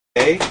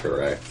Hey?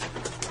 Correct.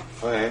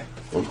 Okay.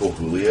 Uncle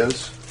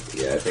Julio's?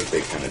 Yeah, I think they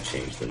kind of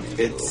changed the name a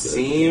little It bit.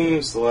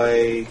 seems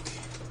like...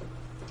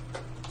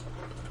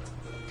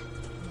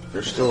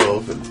 They're still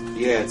open.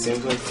 Yeah, it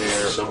seems like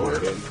they're Somewhere.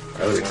 open.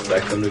 I would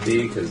expect them to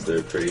be, because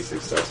they're pretty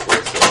successful,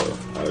 so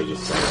I was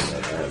just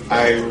saying that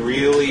I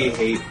really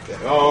hate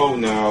that. Oh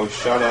no,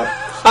 shut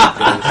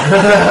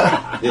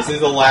up. This is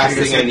the last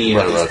thing I need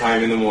at this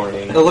time in the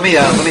morning. Let me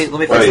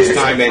This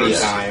time,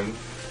 anytime.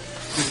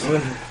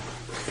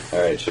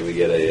 Alright, should we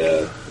get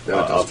a...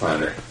 I'll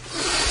time it.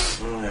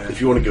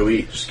 If you want to go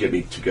eat, just get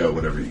me to go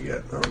whatever you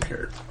get. I don't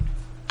care.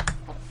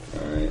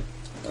 Alright.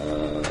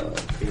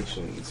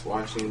 Patience,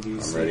 Washington,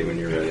 D.C. I'm ready when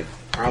you're ready.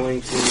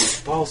 Arlington,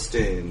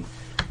 Boston.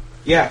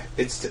 Yeah,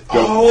 it's...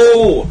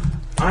 Oh!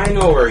 I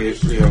know where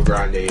Rio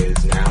Grande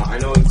is now. I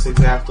know its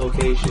exact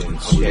location.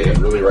 Okay, Yeah,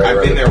 really right I've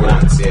around been the there corner.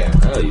 once, yeah.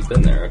 Oh, you've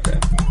been there, okay.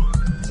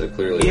 So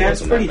clearly Yeah, it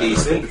it's wasn't pretty that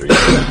bad of a decent.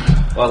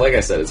 country. Well, like I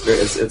said,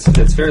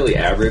 it's fairly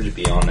average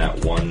beyond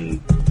that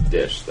one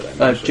dish that I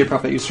mentioned.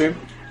 J-Prop at Ustream?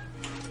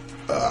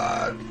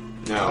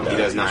 No, he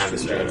does not have a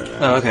stream. No.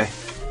 Oh, okay.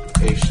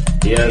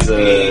 He has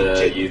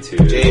a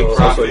YouTube. J Also,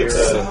 Profits.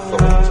 it's,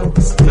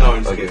 No,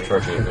 I'm just I'll get kidding.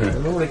 charging. I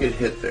don't want to get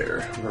hit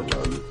there. I'm going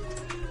to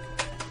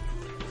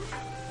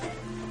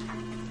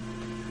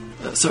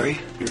run. Sorry.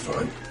 You're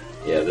fine.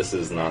 yeah, this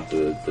is not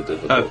the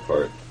difficult Oh.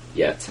 part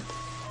yet.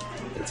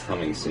 It's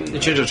coming soon. You though.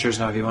 change your chairs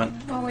now if you want.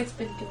 Always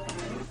been doing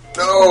it.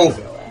 No!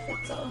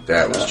 So.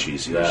 That was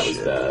cheesy That as was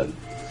shit. bad.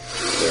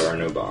 There are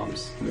no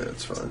bombs.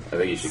 That's fine. I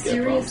think you should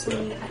get bombs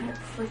Seriously, though. I don't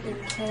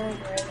freaking care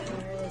where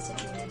everyone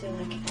realizes you need to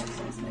like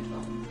access my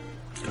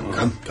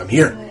phone. Come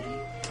here.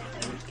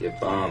 But Get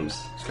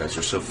bombs. These guys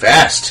are so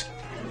fast.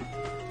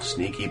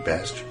 Sneaky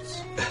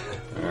bastards.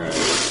 Alright.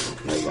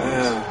 No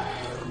bombs. I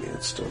mean,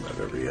 it's still not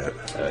over yet.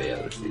 Oh yeah,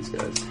 there's these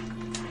guys.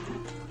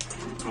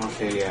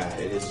 Okay, yeah,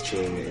 it is a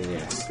chain, and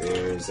yes,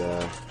 there's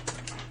Oh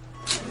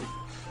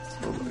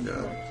my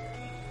god.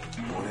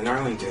 one in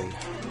Arlington.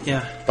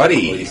 Yeah. Well,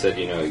 you Buddy! said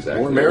you know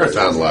exactly. More where it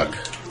marathon is. luck.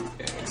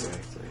 Yeah,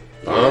 exactly.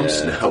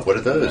 Bombs? Yeah. No, what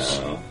are those?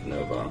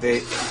 No bombs.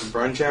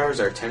 Brunch hours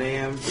are 10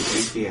 a.m. to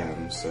 2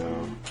 p.m.,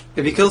 so...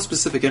 If you kill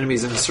specific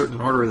enemies in a certain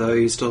order, though,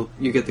 you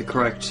get the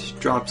correct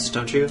drops,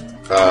 don't you?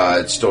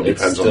 It still It's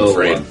depends on still the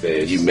frame.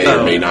 luck-based. You may or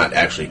Oh. may not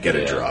actually get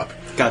a Yeah. drop.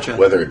 Gotcha.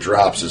 Whether it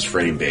drops is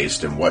frame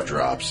based, and what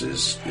drops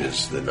is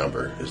the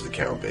number, is the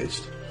count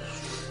based.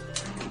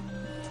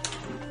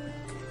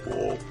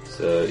 Whoa.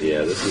 So yeah,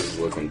 this is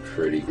looking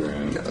pretty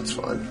grim. Yeah, that's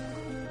fine.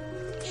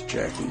 Just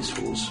jack these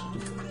fools.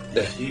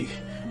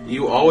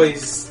 You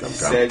always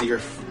Say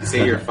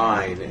say you're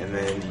fine, and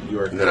then you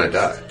are... And then I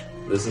die.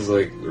 This is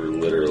like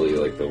literally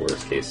like the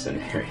worst case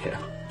scenario.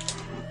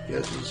 Yeah,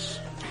 this is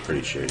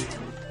pretty shady.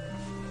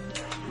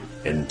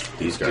 And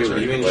these guys Dude, are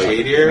even like-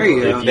 shadier There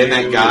you go. than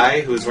that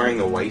guy who was wearing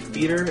the wife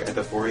beater at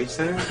the 4-H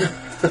center.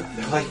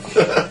 Like,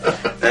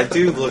 that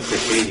dude looked the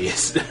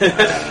shadiest.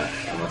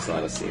 I must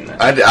not have seen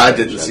that. I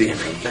didn't see him.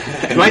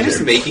 Am I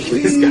just making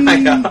this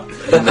guy up?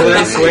 But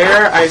I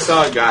swear I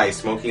saw a guy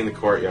smoking in the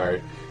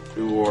courtyard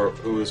who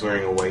was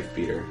wearing a wife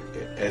beater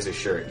as a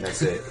shirt, and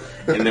that's it.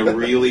 In the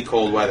really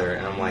cold weather,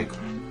 and I'm like,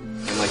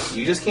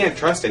 you just can't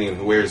trust anyone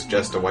who wears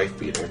just a wife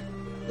beater.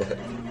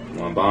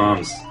 Come on,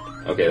 bombs.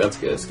 Okay, that's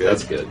good. That's good.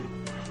 That's good.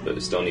 But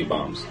we still need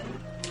bombs.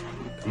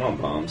 Come on,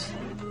 bombs.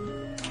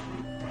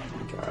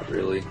 God,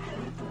 really?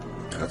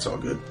 That's all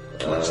good.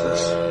 Watch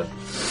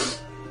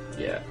this.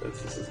 Yeah,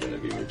 this is going to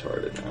be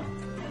retarded now.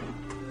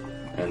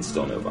 And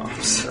still no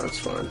bombs. No, it's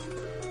fine.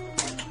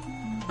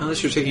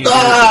 Unless you're taking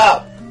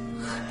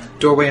advantage of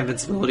doorway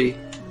invincibility.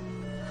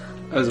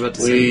 I was about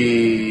to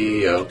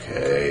say.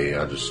 Okay,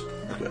 I'll just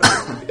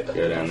go.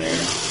 Go down there.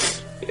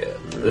 Yeah,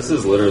 this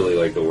is literally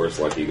like the worst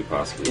luck you could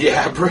possibly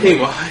Yeah, get. pretty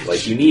much.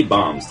 Like, you need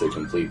bombs to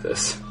complete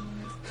this.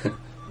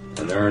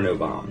 And there are no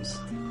bombs.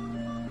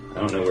 I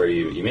don't know where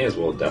you may as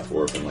well death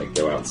warp and like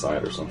go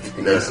outside or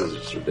something. No. This is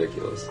just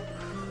ridiculous.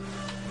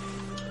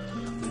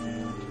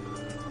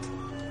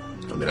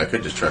 I mean, I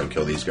could just try and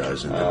kill these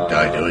guys and then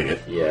die doing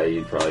it. Yeah,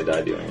 you'd probably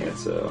die doing it,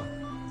 so...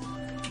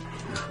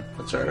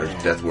 That's alright,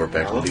 I'll death warp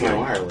back I to the love my beginning.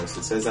 wireless.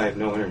 It says I have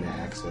no internet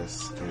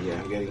access. And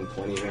yeah, I'm getting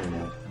plenty of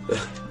internet.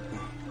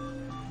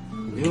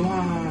 New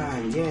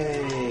one!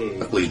 Yay!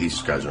 Luckily,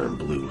 these guys are in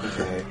blue.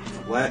 Okay,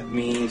 let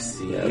me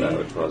see. Yeah, that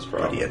would cause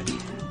Buddy, problems. I'd be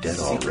dead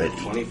already.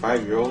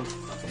 25-year-old.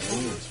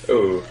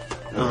 Oh,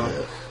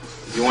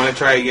 You want to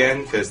try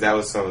again? Because that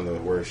was some of the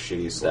worst,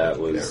 shittiest that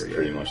luck we've was ever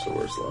pretty get. much the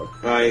worst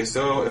luck. Alright,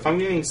 so if I'm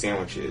getting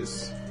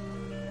sandwiches,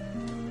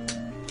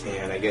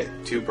 and I get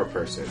 2 per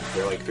person,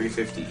 they're like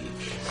 $3.50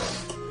 each.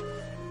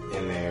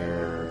 And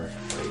they're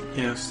like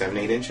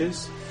 7-8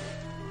 inches.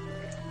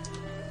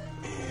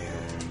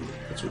 And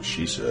That's what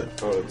she said.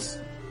 it's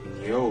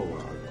Neolon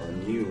or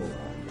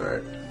Neolon.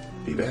 Alright,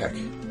 be back.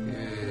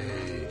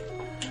 Yay.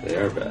 They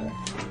are bad.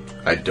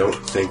 I don't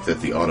think that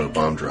the auto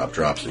bomb drop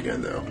drops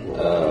again, though.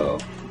 Oh,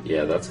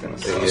 yeah, that's gonna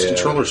suck. This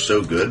controller's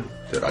so good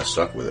that I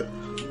stuck with it.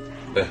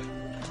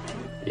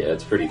 Yeah,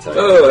 it's pretty tight.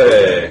 Oh,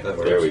 hey. That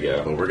There we works.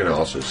 go. But we're going to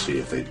also see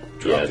if they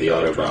drop the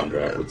auto drop bomb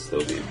drop again. would still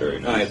be very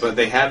nice. Alright, but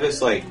they have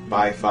this like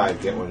buy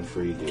 5 get 1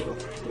 free deal,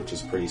 which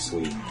is pretty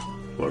sweet.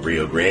 What,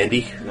 Rio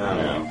Grande? No,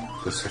 No.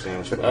 just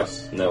sandwich Oh,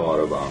 bus. no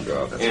auto bomb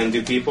drop. And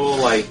do people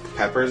like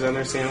peppers on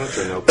their sandwich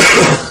or no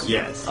peppers?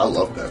 Yes. I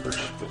love peppers.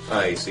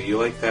 Alright, so you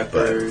like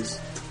peppers.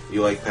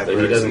 You like But he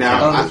peppers. doesn't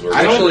Now, count because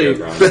I don't. Rio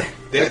Grande.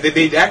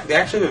 They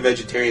actually have a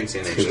vegetarian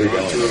sandwich. Do you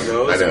want 2 of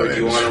those, I know, or do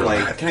you man. want to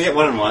like? Can I get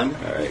one and one?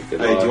 All right, good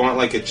Do you luck. want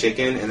like a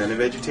chicken and then a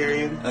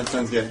vegetarian? That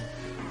sounds good.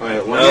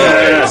 Alright, one.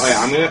 Yes.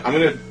 Alright, I'm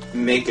gonna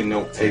make a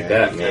note. Take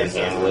that, man,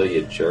 Angelo,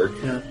 you jerk.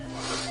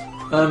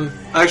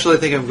 I actually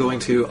think I'm going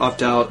to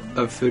opt out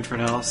of food for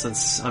now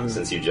since I'm.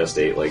 Since you just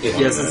ate like 20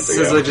 Yes, minutes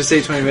since ago. I just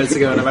ate 20 minutes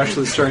ago, and I'm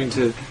actually starting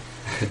to.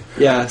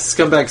 Yeah,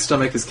 scumbag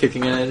stomach is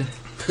kicking in.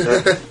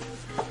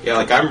 Yeah,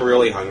 like I'm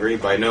really hungry,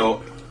 but I know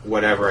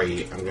whatever I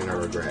eat, I'm gonna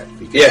regret.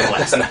 Because Yeah.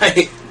 last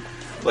night,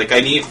 like I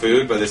need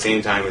food, but at the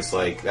same time, it's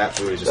like that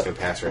food is just gonna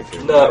pass right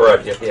through. Not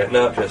right yet. Yeah,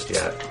 not just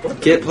yet.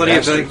 Get plenty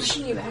of egg,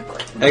 Pushing you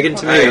backward. egg and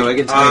tomato, egg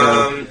and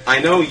tomato. I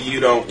know you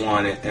don't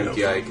want it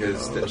MTI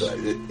because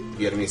the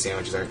Vietnamese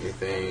sandwiches aren't your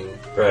thing.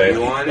 Right.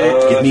 You want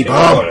it? Give me you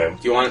bomb. want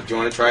it. Do you want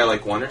to try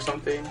like one or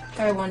something?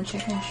 Try 1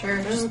 chicken,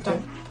 sure. Just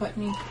don't put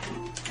any.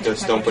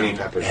 Just don't put any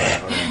peppers on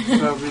it. Okay.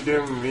 So we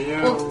doing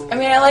Rio? Well, I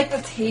mean, I like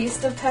the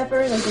taste of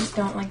peppers. I just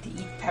don't like to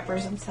eat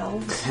peppers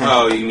themselves.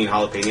 Oh, you mean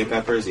jalapeno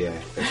peppers? Yeah,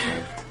 that's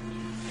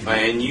fine.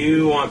 And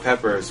you want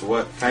peppers?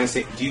 What kind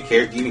of do you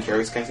care? Do you even care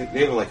what kind of?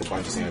 They have like a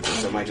bunch of sandwiches,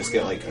 so I might just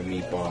get like a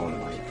meatball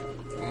and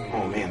like.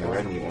 Oh man, the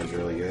red meat one's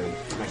really good.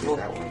 I might get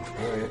that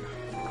one. Alright.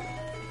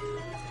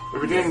 Are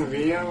we doing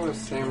Rio or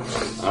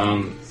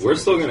sandwiches? We're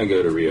still gonna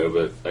go to Rio,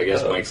 but I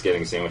guess Mike's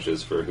getting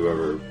sandwiches for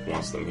whoever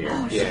wants them here.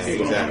 Oh, Yeah,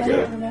 shit, exactly. I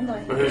don't remember.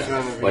 Or who's Yeah.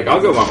 going to Rio? Like,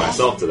 I'll go by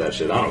myself to that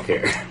shit. I don't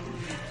care.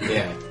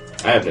 Yeah.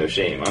 I have no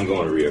shame. I'm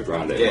going to Rio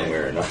Grande Yeah. one way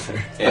or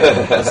another.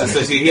 Yeah. so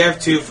you have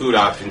 2 food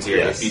options here.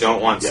 Yes. If you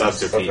don't want Yes.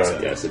 subs or pizza.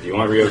 Yes, if you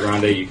want Rio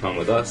Grande, you come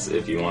with us.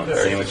 If you want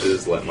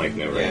sandwiches, let Mike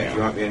know right Yeah, if you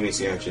now. want Vietnamese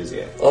sandwiches,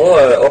 yeah.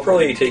 I'll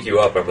probably take you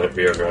up on that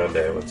Rio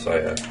Grande once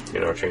I,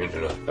 change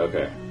it up.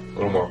 Okay. A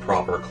little more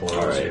proper clothes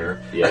All right.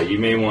 here. Yeah, you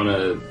may want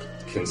to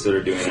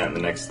consider doing that in the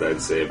next, I'd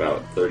say,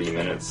 about 30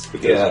 minutes.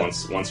 Because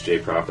Yeah. once J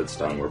Profit's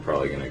done, we're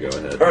probably going to go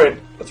ahead Alright,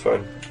 that's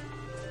fine.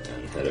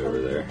 and head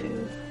over there.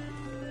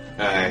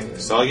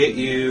 Alright, so I'll get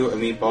you a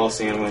meatball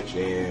sandwich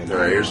and...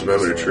 Alright, here's the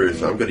moment of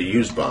truth. I'm going to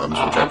use bombs,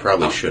 which I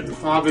probably shouldn't.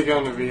 Probably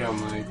going to Rio,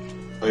 Mike.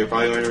 Oh, you're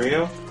probably going to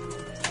Rio?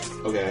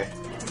 Okay.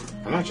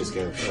 I might just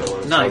get a shitload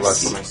of Nice.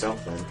 Starbucks for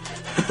myself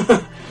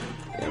then.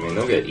 I mean,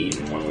 they'll get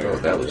eaten one way or Oh,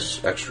 another. that was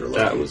extra lucky.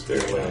 That was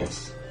very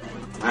nice.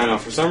 I don't know,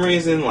 for some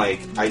reason, like,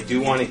 I do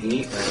want to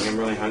eat and I am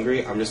really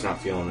hungry. I'm just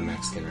not feeling the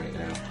Mexican right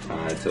now.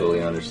 I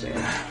totally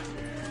understand.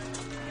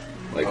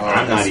 Like, Oh,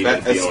 I'm not even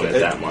espe- feeling it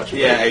that much.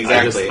 yeah, but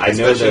exactly. I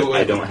know Especially that I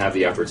with- don't have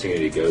the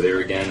opportunity to go there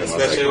again unless I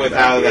Especially come with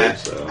back how here,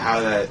 so.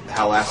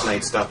 how last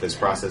night's stuff is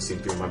processing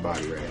through my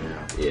body right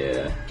now.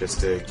 Yeah. Just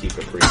to keep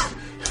it brief.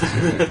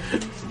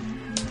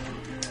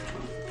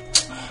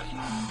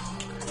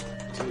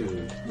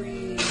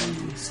 Dude,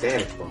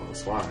 static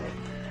balls, why?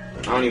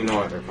 I don't even know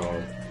what they're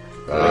called.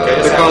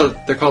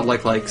 They're called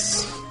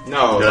likes.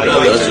 No, No, like, no,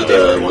 like those the are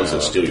different the ones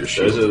that steal your Those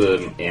shield. are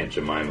the Aunt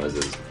Jemimas,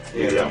 as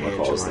Yeah, Yama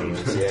calls them.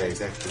 yeah,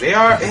 exactly. They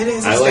are. It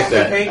is. A I like stack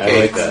that. Of I like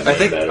pancakes. that. I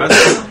think better.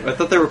 I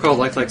thought they were called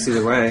likes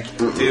either way.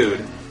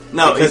 Dude.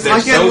 No, Because it's they're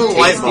like a so little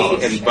light tasty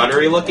bulb. and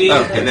buttery looking,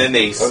 Okay. and then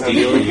they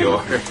steal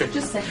your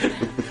Just saying.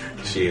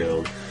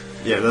 shield.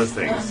 Yeah, those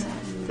things.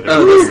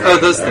 Those That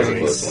was a things.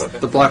 close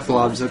one. The black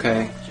blobs.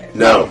 Okay.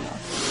 No, No,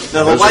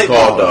 the those are light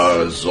called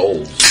bulbs.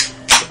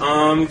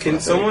 Zolds. Can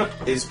someone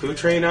is Poo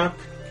Train up?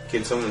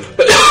 Can someone?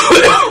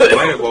 I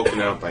might have woken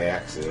up by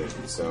accident.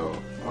 So,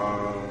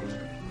 Oh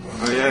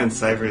yeah, and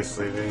Cypher is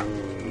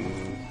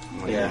sleeping.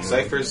 yeah,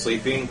 Cypher's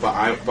sleeping, but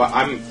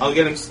I'll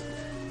get him.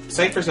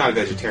 Cypher's not a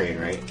vegetarian,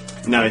 right?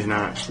 No, he's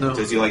not. No.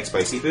 Does he like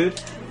spicy food?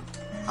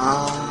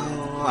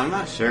 Oh, I'm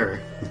not sure.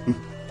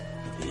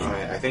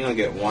 Alright, I think I'll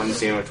get 1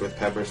 sandwich with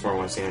peppers for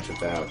 1 sandwich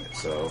without it.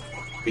 So,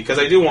 because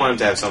I do want him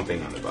to have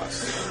something on the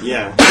bus.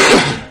 Yeah.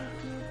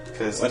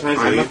 Because What time's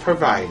I'm a leave?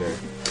 provider.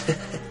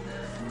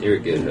 You're a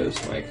good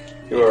host, Mike.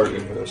 You are a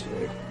good host,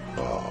 Mike.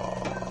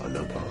 Oh,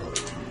 no bomb.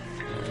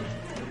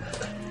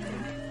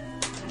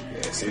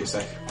 Yeah,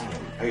 seriously.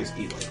 I just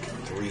eat like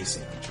 3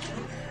 sandwiches.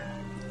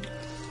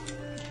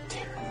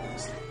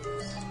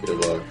 Damn.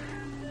 Good luck.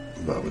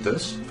 But with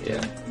this?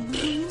 Yeah.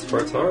 This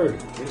part's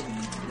hard.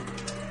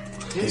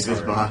 He's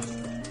his boss.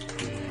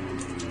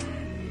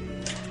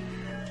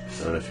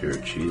 Not if you're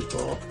a cheese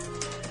ball.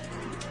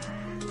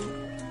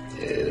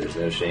 Yeah, there's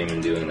no shame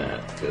in doing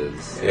that,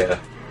 because Yeah.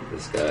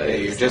 this guy Yeah,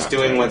 you're is just not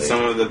doing what friendly.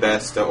 some of the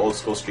best old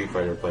school Street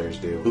Fighter players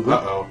do. Mhm.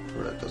 Uh-oh.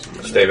 Or that doesn't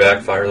matter. Stay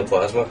back, fire the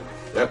plasma.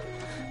 Yep.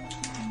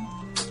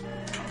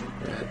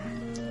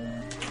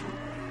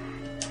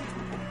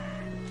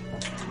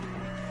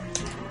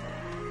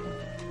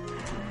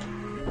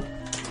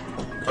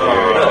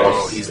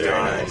 Oh, he's very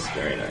gone. nice,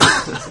 very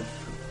nice.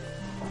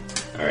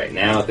 Alright,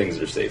 now things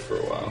are safe for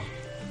a while.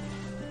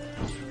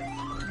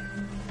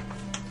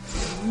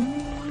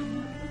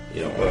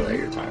 You don't want to let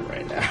your time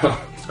right now.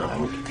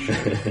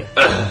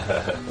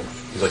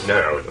 He's like,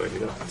 no, no, you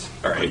not.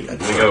 Alright, Let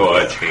me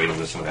go change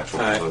into some actual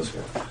clothes.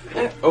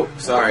 Oh,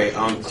 sorry.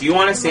 Do you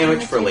want a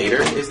sandwich for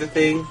later? Is the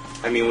thing?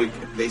 I mean,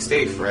 they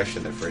stay fresh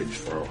in the fridge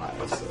for a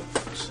while, so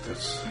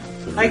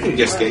I can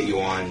just get you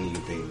one. You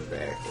pay me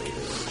back later.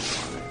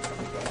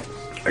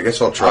 I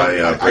guess I'll try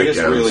I just Breakdown's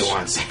really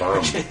want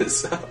bomb sandwiches.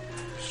 So.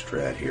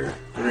 strat here.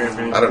 Do we have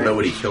anything? I don't know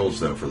what he kills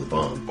though for the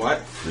bomb.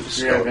 What? The Do you have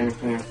skeleton.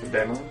 anything for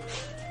dinner?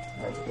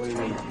 What do you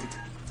mean?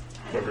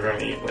 What we're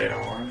gonna eat later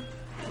on?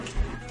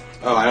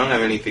 Oh, I don't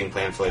have anything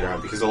planned for later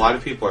on because a lot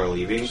of people are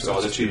leaving, so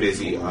I'll just be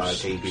busy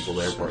taking people to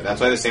the airport. That's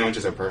why the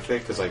sandwiches are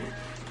perfect because, like,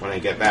 when I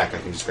get back, I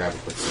can just grab a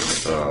quick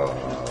sandwich.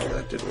 Oh,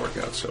 that didn't work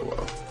out so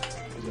well.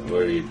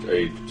 Are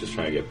you just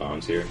trying to get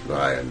bombs here?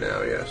 I am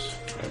now, yes.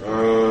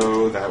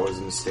 Oh, that was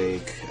a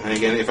mistake. And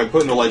again, if I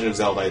put in The Legend of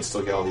Zelda, I'd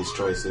still get all these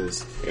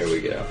choices. Here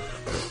we go.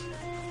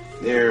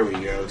 There we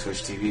go,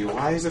 Twitch TV.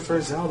 Why is the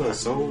first Zelda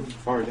so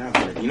far down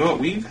there? You know what?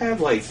 We've had,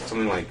 like,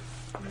 something like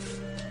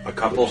a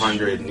couple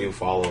hundred new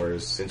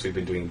followers since we've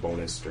been doing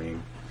bonus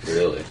stream.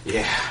 Really?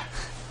 Yeah.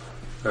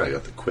 I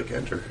got the quick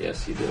enter.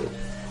 Yes, you did.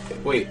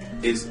 Wait,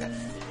 is it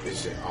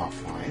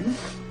offline?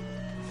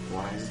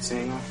 Why is it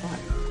saying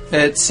offline?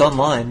 It's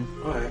online.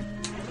 Okay.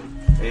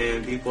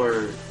 And people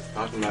are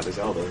talking about the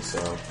Zelda,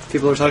 so...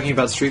 People are talking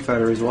about Street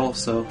Fighter as well,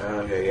 so...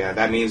 Okay, yeah,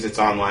 that means it's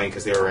online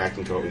because they were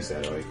reacting to what we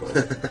said. Okay, cool.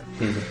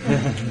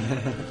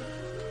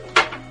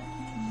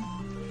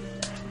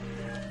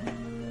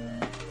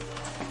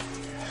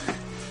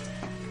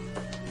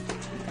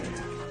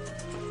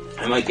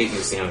 I might get you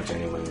a sandwich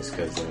anyways,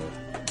 because...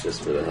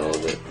 Just for the hell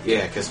of it.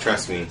 yeah, because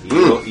trust me,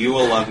 you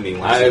will love me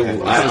once you have this.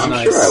 was I'm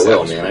nice. sure I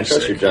will, That man. I was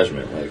trust sick. your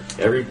judgment. Like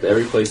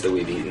every place that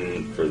we've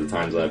eaten for the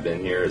times I've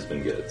been here has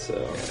been good. So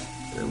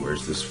And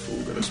where's this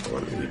fool gonna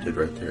spawn? He did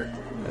right there.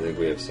 I think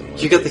we have some.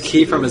 You got the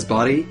key from his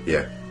body?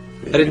 Yeah.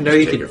 I didn't know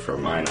you take could- it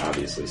from Mine,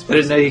 obviously. I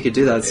didn't know you could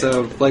do that,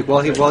 so, like,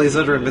 while he's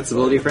under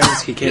invincibility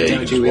frames, he can't Yeah, you can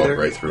damage just you walk either?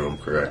 right through him,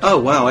 correct. Oh,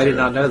 wow, I did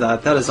not know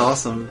that. That is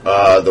awesome.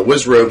 The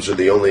Wizrobes are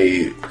the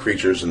only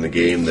creatures in the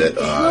game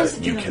that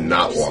you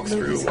cannot walk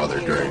through while they're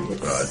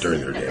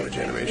during their damage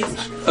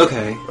animations.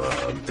 Okay.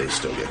 They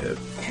still get hit.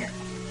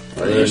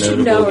 Are there You should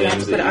notable know not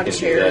games to put it that on you can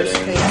do that chairs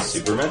in because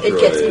Super Metroid? it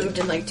gets moved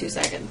in like 2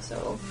 seconds.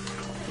 So,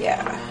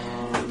 yeah.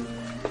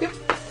 Yep.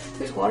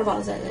 There's water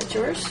bottles in it. It's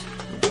yours.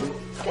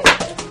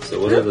 Okay. So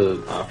what are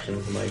the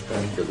options, Mike,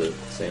 then, for the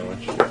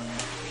sandwich?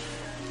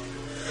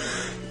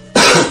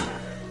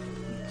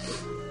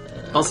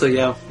 Also,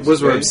 yeah,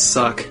 Wizrobes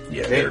suck.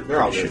 Yeah,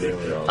 They're all good, shitty.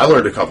 really. I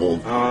learned a couple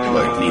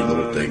like neat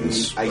little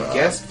things. I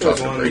guess there's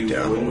talking one you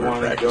Breakdown when wouldn't we were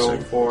want to practicing.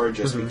 go for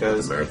just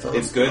because The marathon.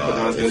 it's good, but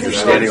not as good if as you're the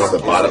standing on others.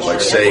 the bottom, like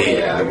say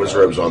Yeah. the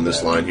Wizrobes on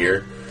this line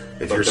here,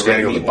 if But you're the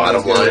standing red on the meat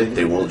bottom one is good. line,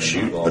 they won't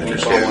shoot. But if you're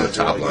Meatball standing on the one's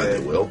top really line,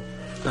 good. they will.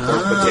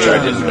 Potato Which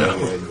I didn't is know. really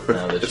good.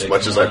 Now, the As chicken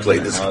much as I one,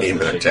 played this how's game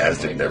the and I chicken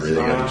tasted and one?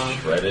 everything, Is I it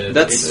just- shredded.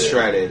 That's It's Is it-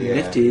 shredded, yeah.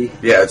 Nifty.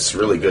 Yeah, it's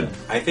really good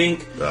I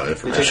think the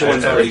information. chicken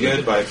one's pretty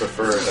good, but I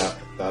prefer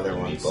the other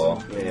ones.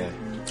 Meatball. Yeah.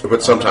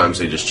 But sometimes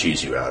they just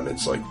cheese you out, and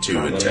it's like too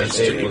When you intense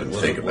say to even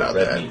what- think what about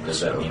red that. meat, does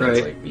So. that mean Right.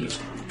 it's like beef?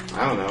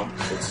 I don't know.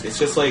 It's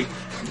just like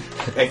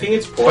I think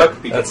it's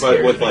pork, That's but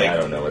scary with to me. I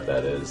like don't know what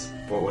that is.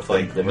 the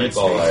the red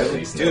meatball, I at spaces.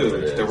 least know what it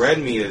Dude, is. the red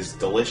meat is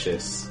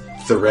delicious.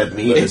 The red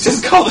meat It's is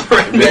just called the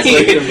red That's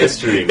meat. like a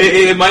mystery.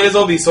 It might as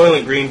well be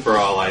Soylent Green for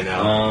all I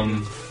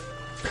know.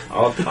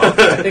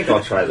 I think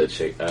I'll try the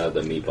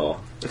meatball.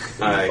 The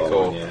Alright, meatball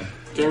cool. one, yeah.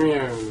 Give me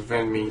a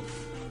red meat.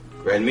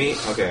 Red meat?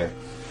 Okay.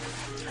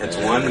 That's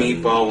And- one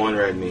meatball, one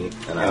red meat.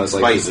 And I was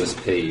like, does spicy.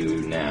 this pay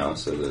you now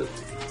so that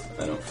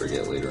I don't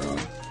forget later on?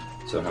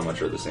 So how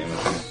much are the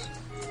sandwiches?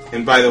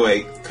 And by the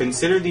way,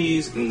 consider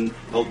these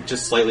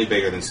just slightly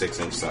bigger than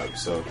 6-inch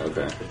subs. So,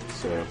 Okay.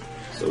 so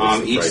So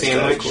what's the each price tag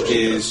sandwich for it?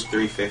 is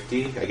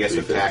 $3.50. I guess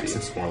with tax, $3.50.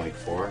 it's more like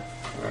 $4.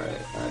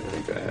 Alright, I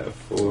think I have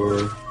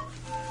 4.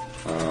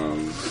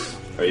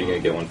 Are you gonna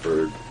get one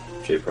for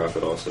J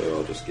Profit also?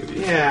 I'll just give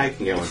you. Yeah, I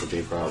can get one for J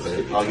I'll Profit. just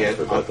give you I'll 10 get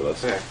for both of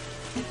us. Okay.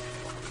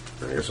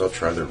 I guess I'll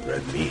try the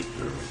red meat.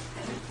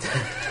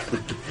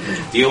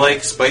 Do you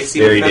like spicy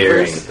Very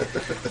peppers?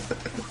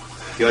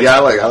 Do you Yeah,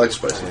 I like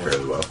spicy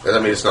fairly well. I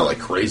mean, it's not like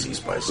crazy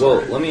spicy. Well,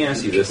 right? let me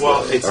ask you this.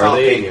 Well, though. it's are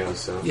they jalapenos,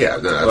 so. Yeah,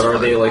 no, that's But are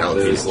fine. they like Jalapenos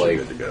those are like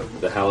good to go.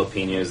 the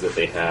jalapenos that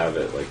they have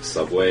at like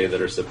Subway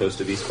that are supposed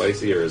to be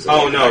spicy, or is it?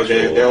 Oh like no,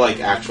 actual- they're like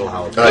actual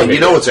jalapenos. Okay, You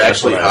know what's that's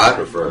actually what I hot?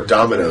 prefer.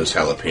 Domino's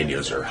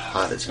jalapenos are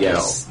hot as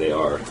Yes, they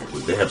are. hell.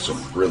 They have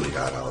some really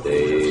hot jalapenos.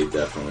 They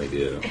definitely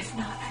do. If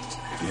not,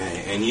 I do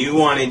Yeah, and you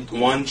wanted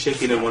one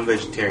chicken and one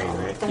vegetarian,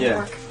 right? that. Yeah.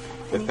 Work.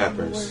 With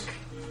peppers.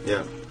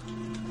 Yeah.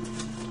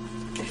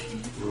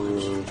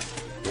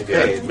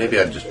 Maybe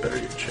I'd just better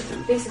get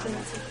chicken. Basically,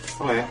 that's it.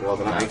 Oh yeah, well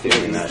then I Not can.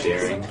 kidding, not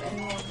daring.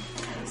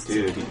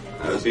 Dude,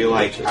 I'd be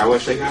like, I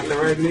wish I got the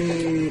red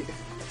meat.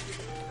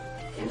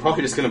 I'm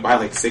probably just gonna buy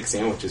like 6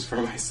 sandwiches for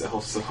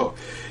myself, so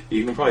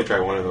you can probably try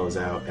one of those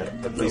out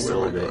at least a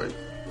Where little am I bit.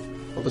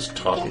 going? All this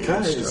talking and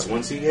Because stuff.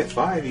 once you get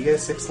 5, you get a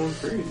 6th one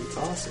free. It's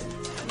awesome.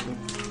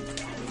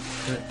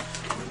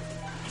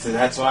 So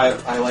that's why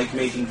I like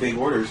making big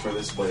orders for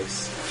this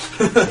place.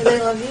 they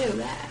love you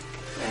back,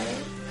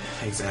 right?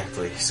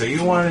 Exactly. So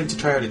you wanted to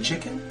try out a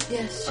chicken?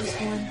 Yes, just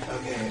one.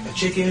 Okay, a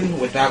chicken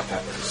without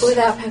peppers.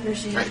 Without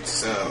peppers, yeah. Right,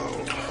 so...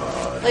 Like,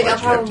 I'll why'd you have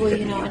to probably,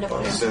 hit me, end up bum?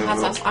 putting some hot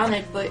sauce on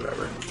it, but,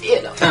 Whatever.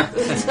 you know.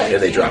 It's like, Yeah,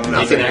 they drop You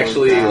nothing. can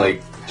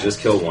actually just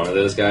kill one of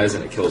those guys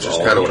and it kills Which is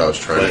all. kind of of what I them. was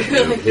trying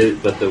to do.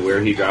 But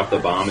where he dropped the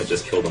bomb, it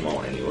just killed them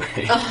all anyway.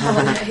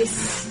 Oh,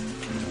 nice.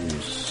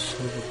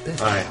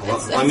 Alright, well,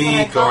 That's let me what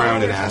I go call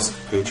around it. and ask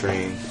Poo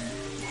Train.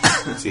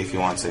 See if he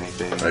wants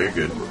anything. Oh, you're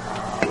good. Wow,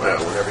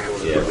 whatever you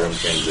want to Yeah, do. room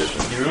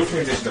transition. Your room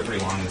transitions are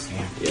pretty long in this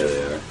game. Yeah,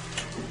 they are.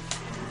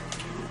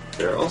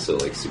 They're also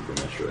like Super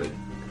Metroid.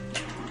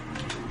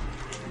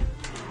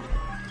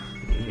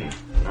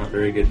 Not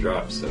very good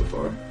drops so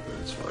far.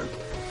 That's fine.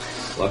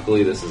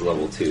 Luckily, this is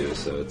level 2,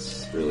 so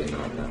it's really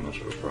not that much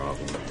of a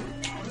problem.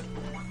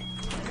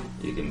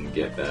 You can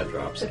get bad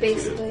drops. So too.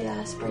 basically,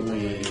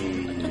 spray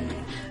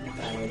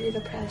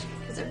the press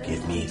because it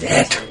Give me really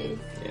that. frustrated.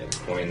 Yeah,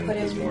 coin Put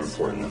is in more this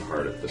important one. than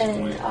heart at this And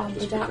point, the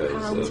just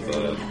 .coms because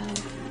really of have.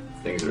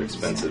 things are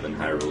expensive in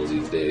Hyrule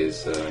these days.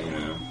 So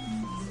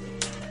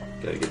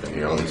gotta get them.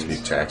 You know, all these coins.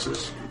 new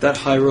taxes. That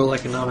Hyrule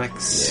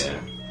economics. Yeah.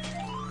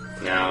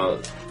 Now,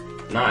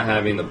 not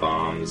having the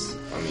bombs,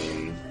 I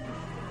mean,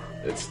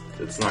 it's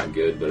not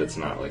good, but it's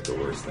not like the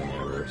worst thing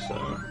ever.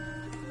 So,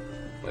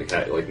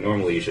 like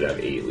normally you should have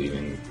 8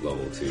 leaving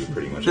level 2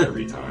 pretty much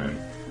every time.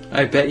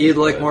 I bet you'd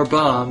like more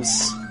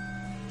bombs.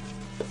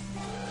 Yeah,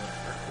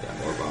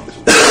 more bombs.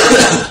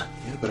 Yeah,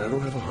 but I don't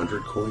have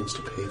 100 coins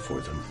to pay for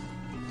them.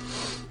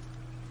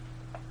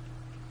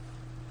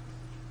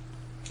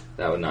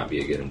 That would not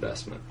be a good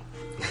investment.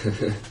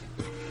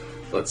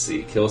 Let's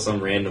see, kill some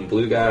random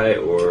blue guy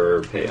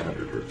or pay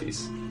 100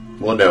 rupees.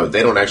 Well, no,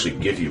 they don't actually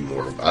give you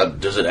more.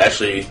 Does it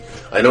actually...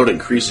 I know it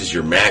increases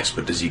your max,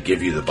 but does he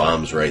give you the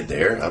bombs right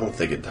there? I don't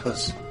think it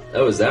does.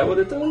 Oh, is that what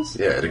it does?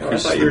 Yeah, it I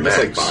increases thought you were the just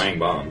like max. buying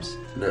bombs.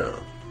 No.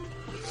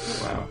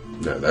 Wow.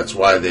 No, that's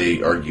why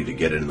they argue to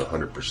get it in the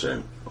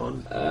 100%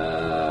 on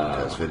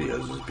past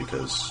videos, is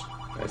because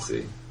I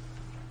see.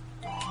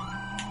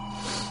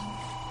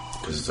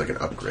 it's like an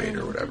upgrade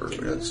or whatever.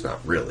 But it's not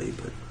really,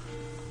 but...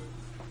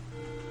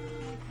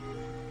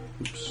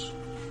 Oops.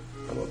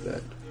 I love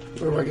that.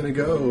 Where am I going to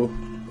go?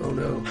 Oh,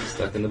 no.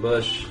 Stuck in the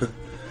bush.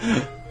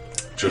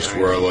 Just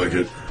where I like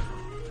it.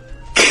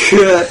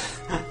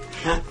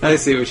 I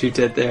see what you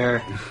did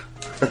there.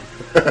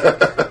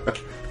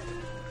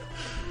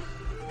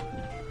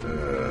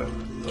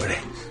 Lordy.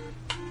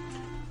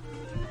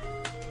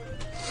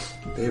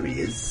 There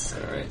he is.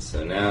 Alright,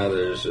 so now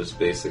there's just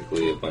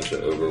basically a bunch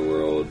of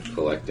overworld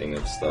collecting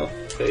of stuff.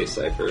 Hey,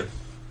 Cypher.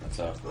 What's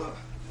up?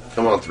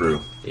 Come on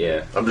through.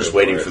 Yeah. I'm just go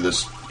waiting it. for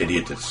this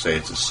idiot to say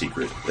it's a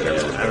secret that Yeah,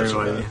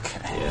 everyone knows everybody.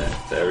 about. Yeah,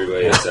 to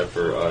everybody except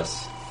for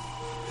us.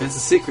 It's a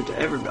secret to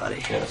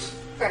everybody. Yes.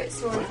 Alright,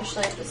 so we're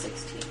officially at the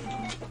 16.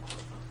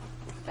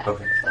 Back.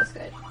 Okay. That's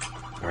good.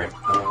 Alright.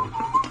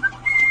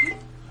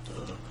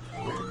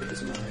 Where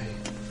is my...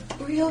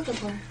 What are you looking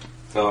for?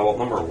 Well,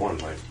 number 1,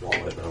 my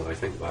wallet, now that I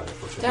think about it.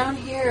 Which I Down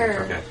think-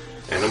 here. Okay.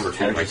 And number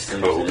 2, my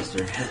code. Is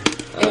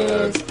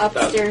upstairs.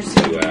 About 2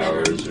 in the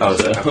hours bedroom. or Oh, is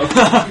so.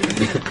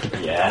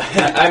 it?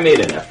 Yeah. I made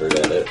an effort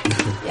at it.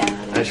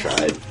 Yeah. I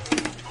tried.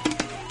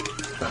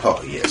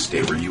 Oh, yeah,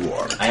 stay where you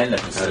are. I ended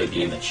up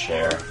sleeping in the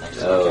chair next to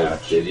the Oh,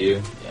 couch. did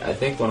you? Yeah. I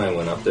think when I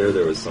went up there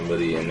was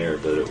somebody in there,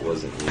 but it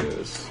wasn't you. It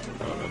was,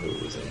 I don't know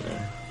who was in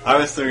there. I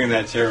was sitting in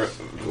that chair Were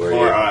before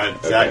you?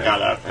 Zach Okay.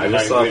 got up. I and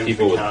just saw waited for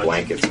people the with couch.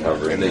 blankets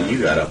covering And then them.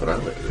 you got up and I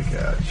went to the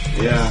couch.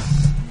 Yeah.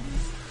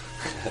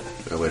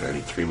 Oh, wait, I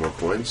need 3 more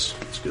points.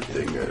 It's a good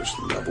thing there's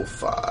level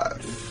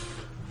 5.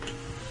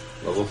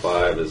 Level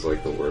 5 is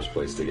like the worst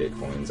place to get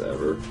coins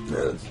ever.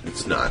 No,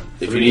 it's not.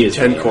 If you 3 need is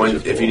 10 coins,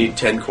 manageable. if you need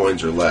 10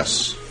 coins or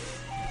less,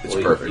 it's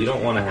Well, perfect. You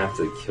don't want to have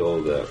to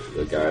kill the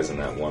guys in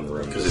that one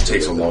room. Because just it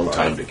takes to a get the long 5.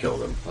 time to kill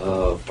them.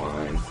 Oh,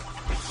 fine.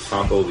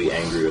 Tompo will be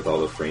angry with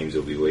all the frames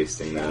you'll be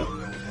wasting now.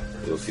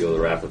 You'll feel the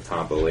wrath of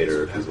Tompo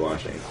later if he's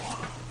watching.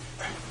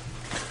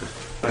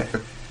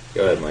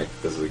 Go ahead, Mike.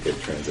 This is a good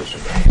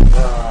transition.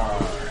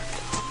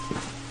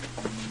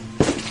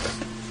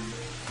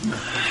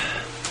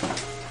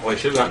 Well, I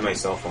should have gotten my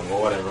cell phone.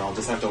 Well, whatever. I'll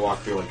just have to walk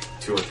through like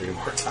 2 or 3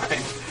 more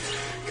times.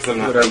 Because I'm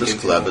not Whatever's thinking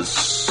too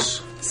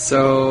clever's. So,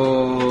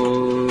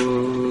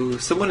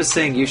 someone is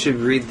saying you should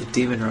read the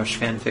Demon Rush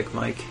fanfic,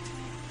 Mike.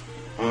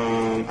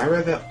 I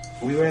read that.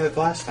 We read it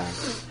last time.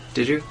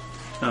 Did you?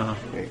 Oh.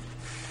 Wait.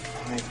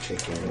 5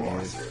 chicken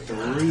and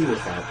 3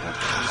 without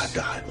peppers.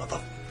 Die,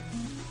 mother.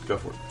 Go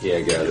for it. Yeah,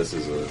 go. This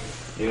is a...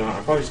 You know,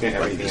 I'm probably just getting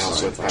everything this else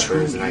is with too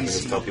peppers, and I can just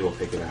easy. tell people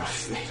pick it out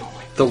if they don't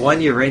like The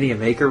one Uranium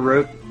Maker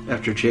wrote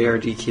after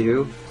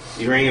JRDQ.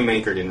 it. Uranium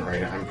Maker didn't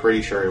write it. I'm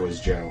pretty sure it was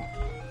Joe.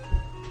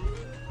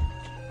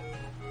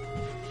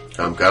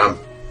 Got him.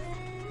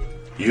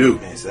 You.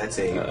 Okay, so that's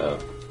 8. Uh-oh.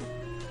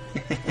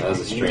 That was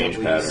a strange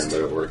pattern, but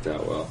it worked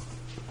out well.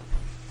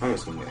 I'm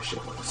just gonna get a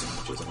shitload of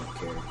sandwiches. I don't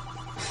care.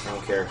 I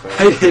don't care if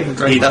I didn't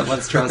write that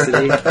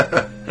monstrosity.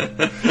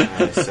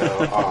 Alright,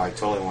 so, I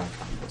totally want a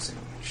combo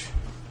sandwich.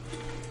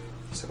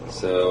 So,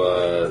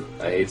 So,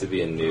 I hate to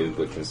be a noob,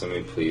 but can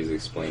somebody please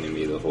explain to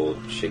me the whole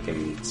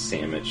chicken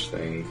sandwich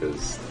thing?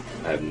 Because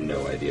I have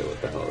no idea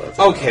what the hell that's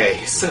about.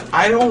 Okay, so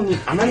I'm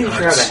not even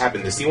sure how that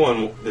happened. The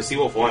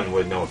Seawolf 1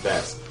 would know it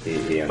best.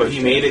 But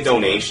he made a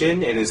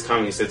donation, and his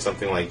comment said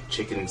something like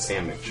chicken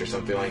sandwich or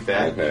something like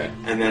that. Okay.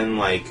 And then,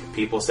 like,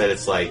 people said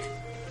it's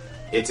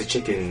a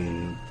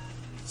chicken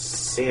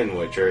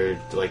sandwich or,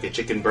 like, a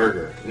chicken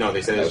burger. No,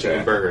 they said it's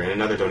chicken burger in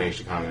another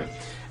donation comment.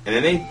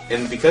 And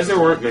then because there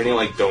weren't many,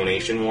 like,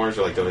 donation wars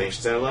or, like, donation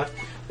incentive left,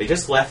 they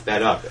just left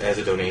that up as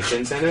a donation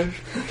incentive.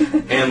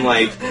 And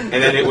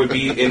then it would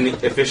be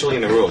officially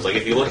in the rules. Like,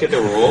 if you look at the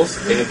rules,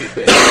 and if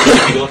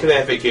you look at the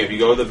FAQ, if you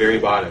go to the very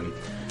bottom,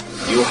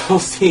 you will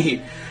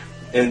see,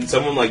 and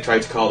someone, like,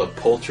 tried to call it a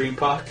poultry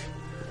puck.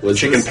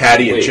 Chicken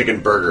patty and chicken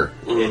burger.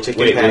 Yeah,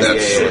 chicken patty.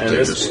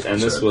 And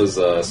this was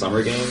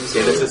Summer Games?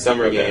 Yeah, this is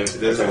Summer Games.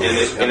 And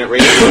it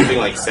raised something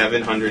like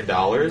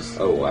 $700.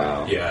 Oh,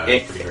 wow. Yeah,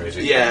 pretty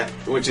crazy. Yeah,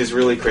 which is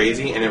really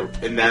crazy,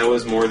 and that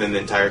was more than the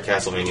entire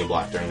Castlevania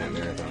block during that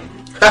marathon.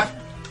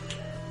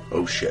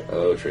 Oh, shit.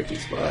 Oh, tricky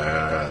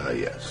spot.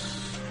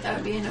 Yes. That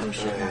would be an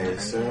ocean. Okay,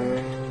 so...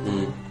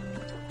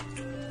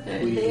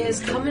 It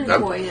is coming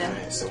for you.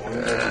 Alright, so one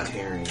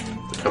vegetarian.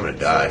 They're coming to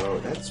die. So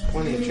that's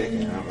plenty of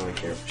chicken. I don't really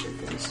care for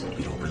chicken, so...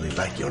 You don't really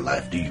like your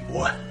life, do you,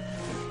 boy?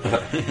 We're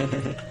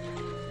going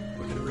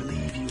to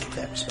relieve you of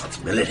that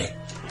responsibility.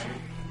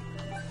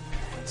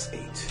 That's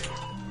 8.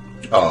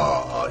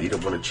 Oh, you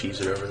don't want to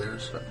cheese it over there,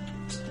 son?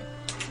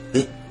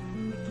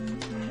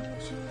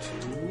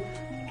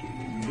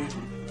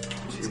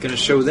 He's gonna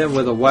show them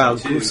where the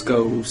wild goose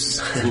goes.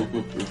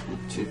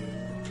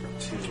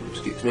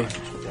 Excuse me.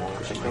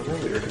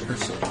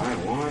 So I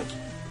want...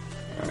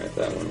 Alright,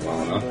 that one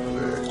well enough.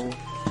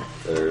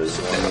 There's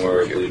one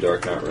more Blue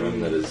Dark Knight room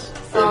that is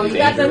Oh, you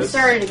got them dangerous.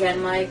 started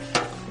again, Mike.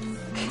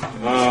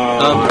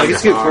 I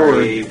guess get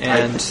forward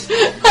and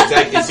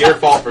It's your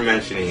fault for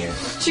mentioning it.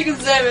 Chicken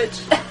sandwich.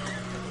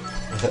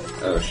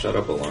 Oh, shut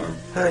up, alarm.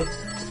 Hi.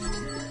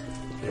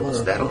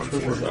 What's that on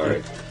for?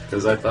 Sorry.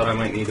 Because I thought I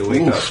might need to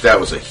wake up. Oof, that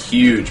was a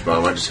huge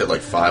bomb. I just hit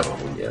like 5 of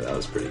them. Yeah, that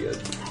was pretty good.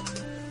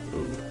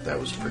 Ooh, that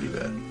was pretty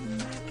bad.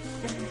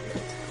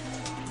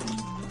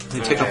 they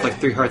take off like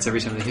 3 hearts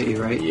every time they hit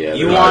you, right? Yeah,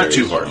 You they're want very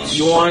 2 strong. hearts.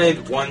 You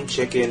wanted one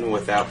chicken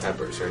without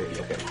peppers, right?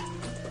 Okay.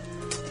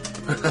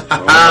 Oh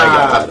my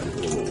god.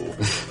 Ooh.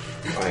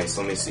 Alright,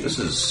 so let me see. This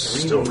is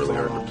still really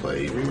hard to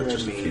play, even with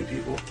just a few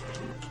people.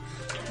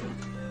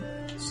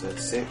 So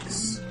that's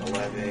 6,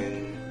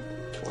 11,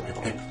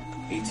 12,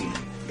 18.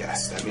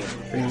 Yes, that means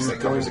yes, that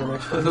covers it.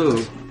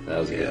 Ooh. That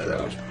was a Yeah, good that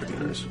draw. was pretty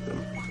nice of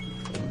them.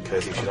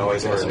 Because you should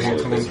always order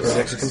Coming for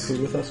Mexican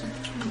food with us?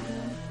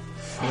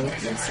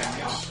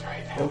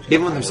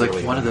 Even when there's like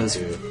one of those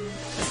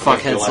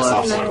fuckheads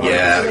left,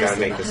 Yeah, I gotta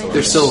make this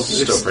they're still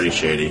Still pretty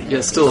shady.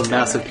 yeah, still a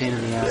massive pain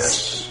in the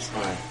ass.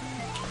 Yes.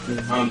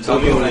 Tell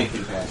me when I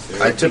can pass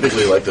through. I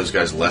typically like those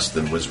guys less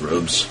than Wiz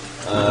Robes,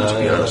 to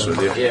be honest with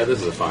you. Yeah,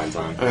 this is a fine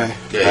time. Okay.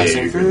 Yeah,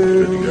 you're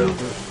good to go.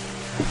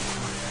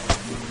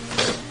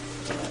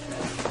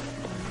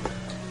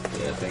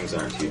 Yeah, things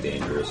aren't too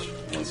dangerous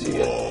once you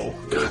Whoa,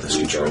 get God, this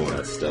Blue Dark controller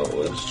Knight's dealt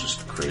with. is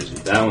just crazy.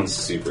 That one's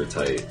super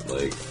tight.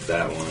 Like,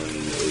 that one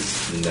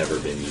has never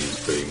been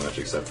used pretty much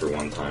except for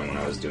one time when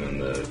I was doing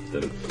the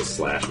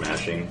slash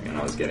mashing and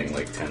I was getting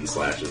like 10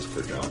 slashes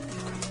per jump.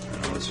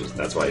 And I was just,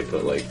 that's why you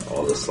put like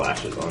all the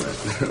slashes on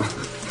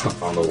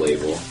it, on the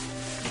label.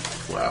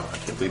 Wow, I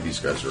can't believe these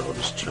guys are all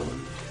just chilling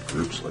in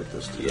groups like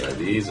this. Today. Yeah,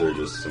 these are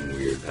just some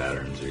weird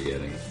patterns you're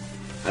getting.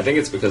 I think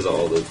it's because of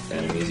all the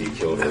enemies you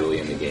killed early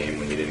in the game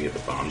when you didn't get the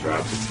bomb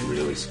drops. It's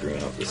really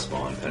screwing up the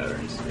spawn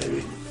patterns,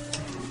 maybe.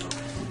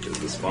 Because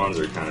the spawns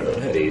are kind of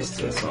based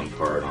in some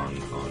part on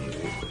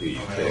who you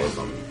kill, if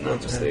I'm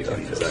not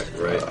mistaken. Is that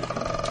right?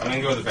 I'm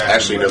gonna go to the bathroom.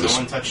 Actually, no, but the no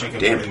one touch my damn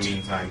computer in it. the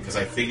meantime because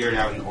I figured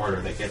out an order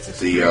that gets us.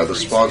 The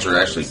spawns are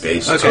actually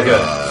based Okay,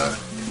 on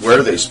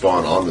where they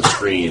spawn on the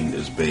screen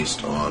is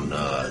based on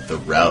the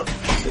route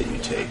that you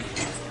take,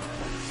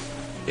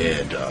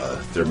 and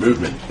their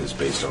movement is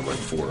based on like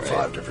 4 or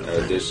 5 different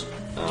things.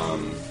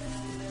 No,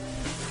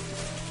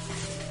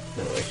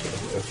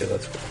 actually. Okay,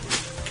 that's cool.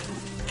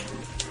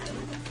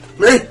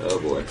 Meh. Oh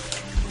boy.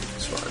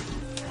 It's fine.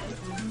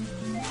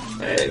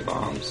 Hey,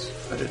 bombs.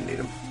 I didn't need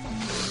them.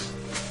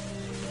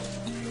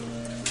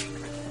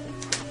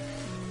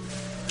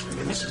 I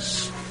mean, this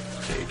is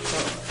cake.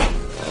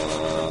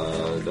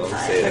 Don't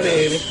say that.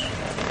 baby.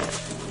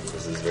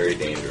 This is very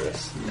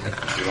dangerous.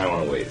 You might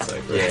want to wait a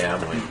sec. Right? Yeah,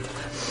 I'm waiting.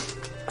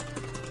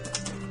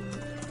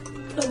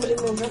 Nobody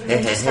move.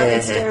 Everyone just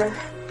stand there.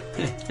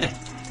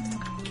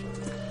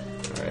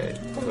 Alright.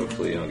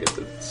 Hopefully you don't get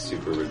the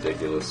super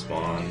ridiculous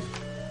spawn.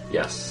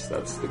 Yes,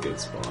 that's the good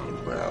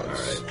spawn. Wow,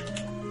 it's-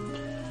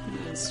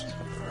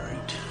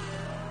 Alright.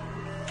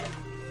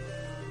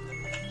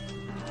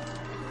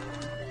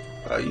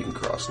 Alright. You can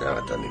cross now.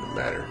 It doesn't even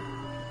matter.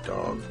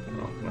 Dog.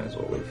 Well, might as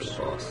well wait for the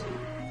boss.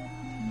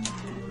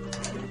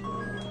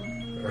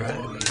 Alright.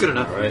 Good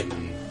enough. Alright.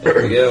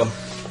 There we go.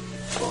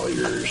 All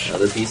yours.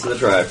 Another piece of the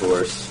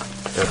Triforce.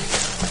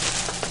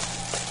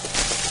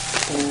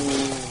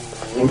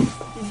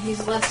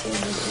 He's less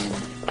human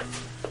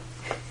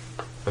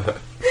than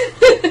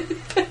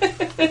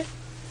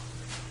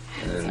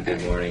And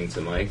good morning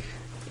to Mike,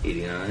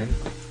 89.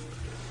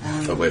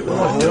 Oh, wait,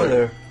 what? Hello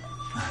there.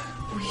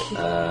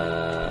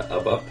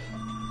 Up. Oh,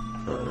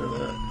 I know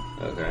that.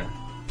 Okay.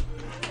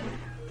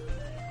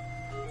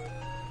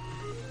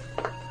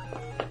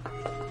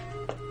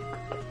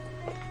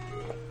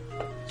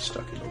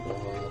 Stuck in the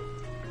wall.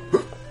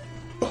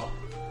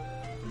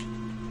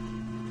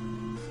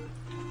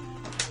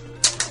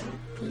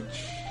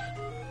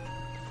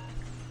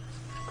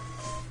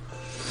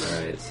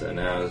 Alright, so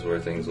now is where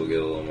things will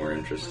get a little more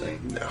interesting.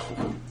 No.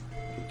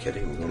 Are you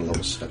kidding? We're going to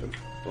level 7.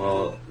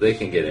 Well, they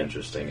can get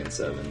interesting in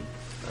 7.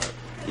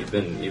 You've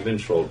been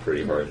trolled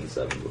pretty hard in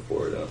 7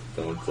 before.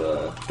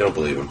 Don't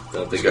believe him.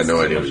 Don't He's think got it's no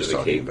too idea what much he's of a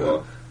talking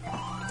about. cakewalk.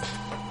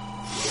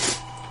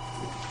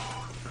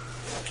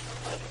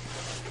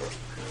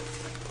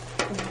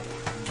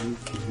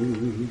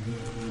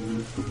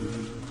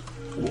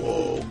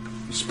 Whoa.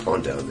 You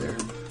spawned down there.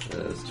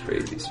 That's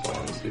crazy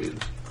spawns, dude.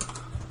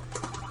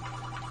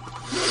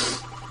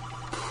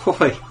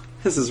 Boy,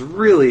 this is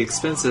really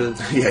expensive.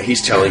 Yeah,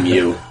 he's telling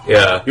you.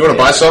 Yeah. You want to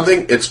buy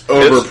something? It's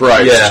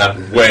overpriced. yeah.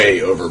 Way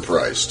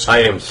overpriced. I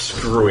am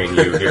screwing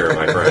you here,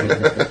 my friend.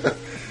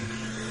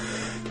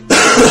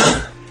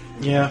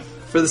 Yeah.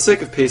 For the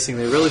sake of pacing,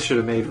 they really should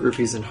have made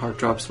rupees and heart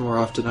drops more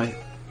often, I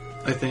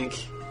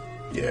think.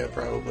 Yeah,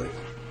 probably.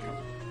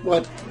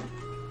 What?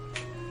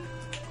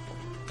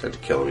 Had to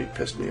kill him, he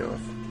pissed me off.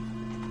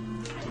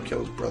 Kill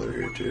his brother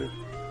here, too.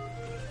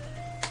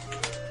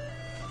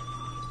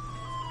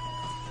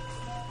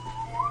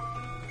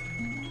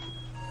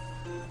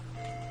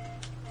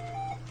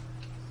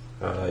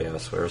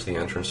 Yes, where's the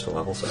entrance to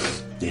level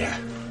 7? Yeah.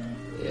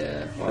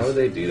 Yeah. Why would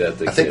they do that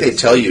to I think kids? they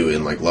tell you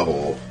in, like,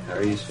 level... How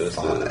are you supposed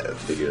to 5.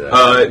 figure that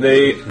out?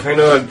 They kind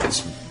of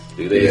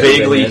Do they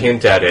vaguely open it?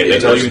 hint at it. Yeah, They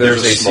tell you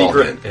there's there's a a small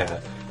secret. hint. Yeah.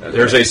 Okay.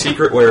 There's a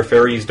secret where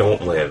fairies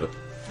don't live.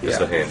 Is Yeah.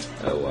 the hint.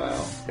 Oh,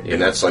 wow.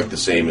 And that's, like, the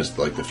same as,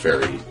 like, the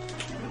fairy.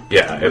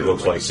 Yeah, it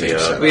looks like Same the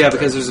setup. Well, yeah,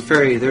 because there's a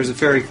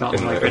fairy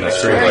fountain in right the, in the next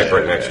stream to it. like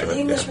right next okay. to The it.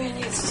 English Yeah. man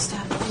needs to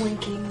stop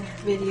linking their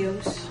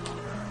videos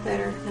that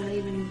are not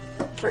even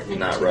pertinent.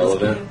 Not to this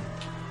relevant? game.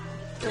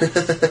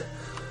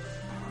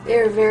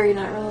 They're very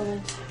not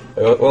relevant.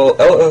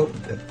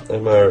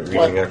 I'm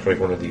reading actually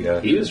one of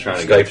the He was trying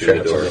to go Skype through the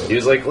chats door. already. He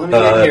was like, let me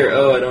in here.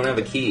 Oh, I don't have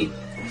a key.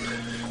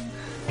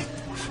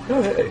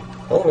 Oh, hey.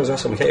 How long has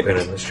SMK been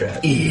in this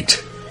chat?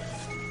 Eat.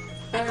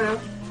 I don't know.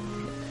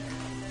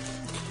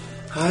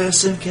 Hi,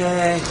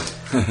 SMK.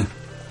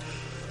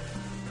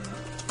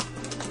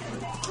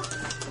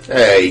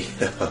 Hey.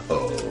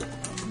 Oh.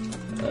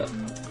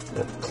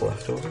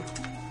 Cleft over?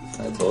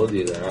 I told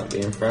you they're not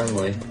being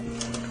friendly.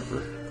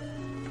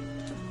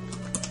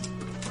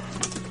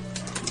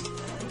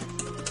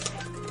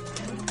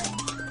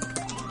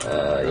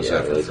 How's Yeah,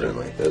 that for those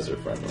friendly? those are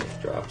friendly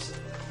drops.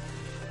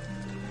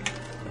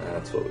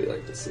 That's what we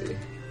like to see.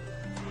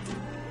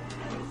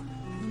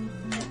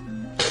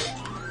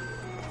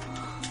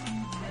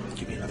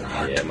 Give me another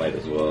heart. Yeah, might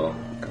as well.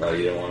 Oh,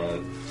 you didn't want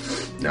to...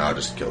 No, I'll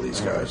just kill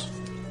these guys.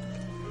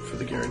 For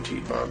the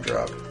guaranteed bomb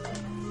drop.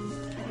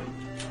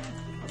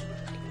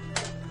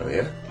 Oh,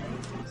 yeah?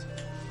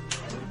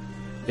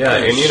 Yeah,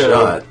 and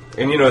Shot.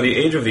 the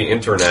age of the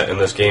internet and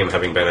this game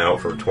having been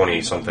out for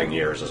 20-something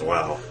years as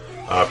well.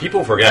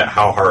 People forget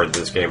how hard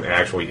this game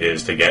actually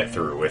is to get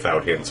through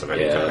without hints of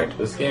any Yeah, kind.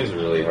 this game's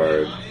really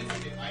hard.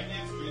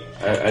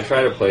 I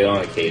try to play it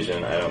on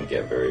occasion. I don't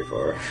get very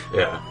far.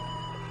 Yeah.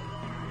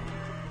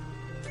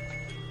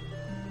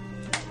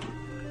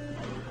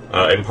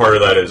 And part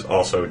of that is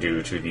also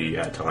due to the,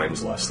 at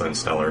times, less than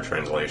stellar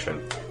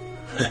translation.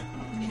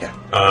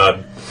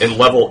 Yeah. In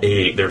level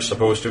 8, there's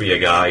supposed to be a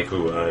guy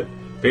who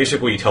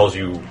basically tells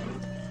you,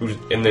 who's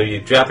in the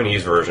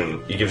Japanese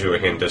version, he gives you a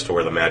hint as to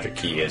where the magic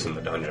key is in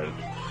the dungeon.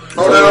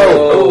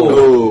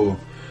 Oh,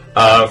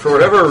 no! For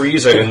whatever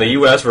reason, in the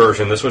US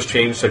version, this was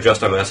changed to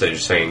just a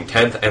message saying,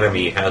 10th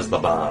enemy has the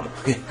bomb.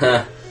 Which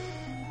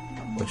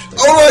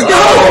Oh my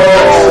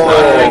god!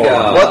 Oh my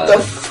God. What the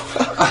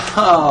fuck?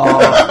 Oh.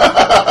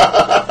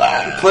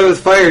 Play with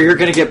fire, you're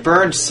gonna get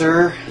burned,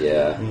 sir.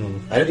 Yeah.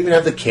 I didn't even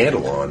have the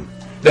candle on.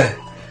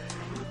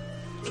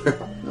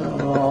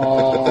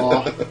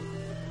 Oh.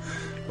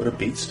 What a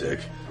beat stick.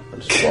 I'm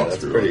just walk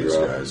That's through all pretty these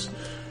rough. guys.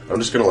 I'm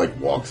just gonna like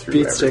walk through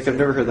Beat stick, I've everything.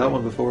 never heard that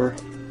one before.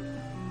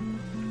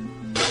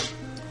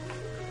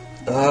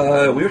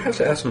 we would have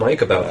to ask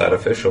Mike about that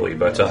officially,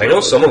 but I know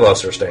some of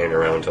us are staying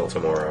around till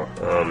tomorrow.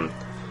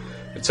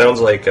 It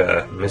sounds like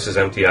Mrs.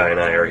 MTI and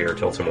I are here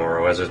till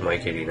tomorrow, as is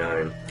Mike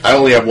 89. I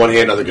only have one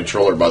hand on the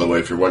controller, by the way,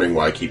 if you're wondering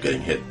why I keep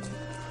getting hit.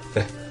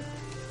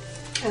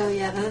 Oh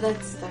yeah,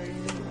 that's starting.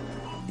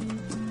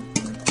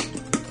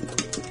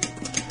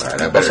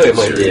 Alright, I I'll better say get it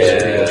might be.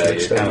 serious. Yeah,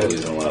 you're kind of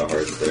losing a lot of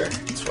hearts there.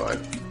 It's fine.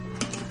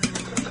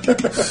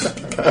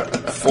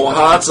 4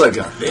 hearts, I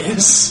got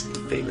this.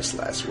 Famous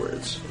last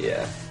words.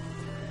 Yeah.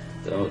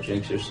 Don't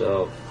jinx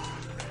yourself.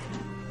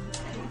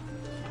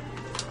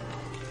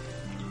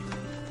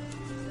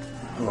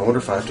 Oh, I wonder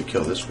if I have to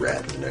kill this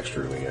rat in the next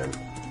room again.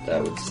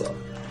 That would suck.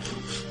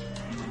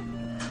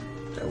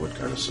 That would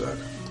kind of suck.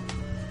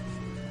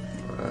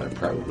 I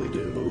probably do.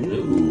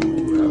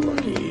 Ooh, how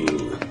lucky.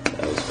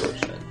 That was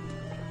fortunate.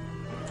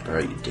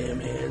 Alright, you damn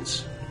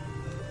hands.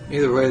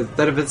 Either way,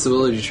 that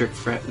invincibility trick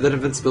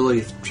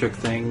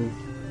thing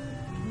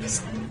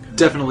is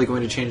definitely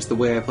going to change the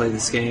way I play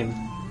this game.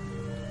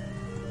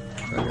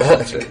 I guess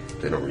that's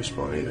it. They don't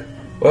respawn either.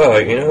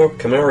 Well, you know,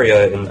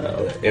 Camaria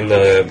in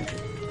the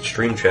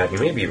stream chat, you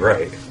may be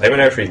right. I haven't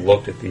actually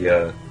looked at the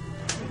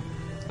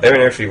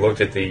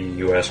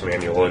U.S.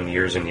 manual in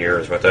years and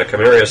years, but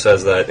Camaria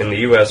says that in the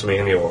U.S.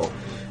 manual,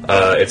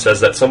 it says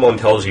that someone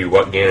tells you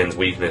what Ganon's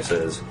weakness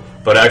is,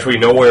 but actually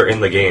nowhere in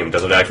the game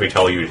does it actually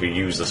tell you to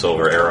use the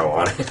silver arrow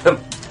on him.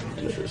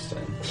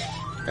 Interesting.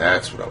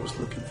 That's what I was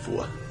looking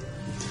for.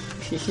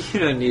 You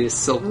don't need a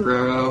silver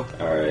arrow.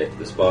 Alright,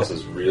 this boss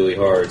is really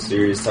hard.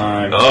 Serious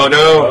time. Oh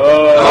no!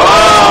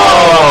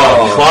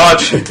 Oh!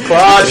 Clutch!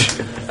 Clutch!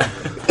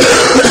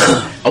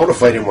 I want to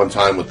fight him one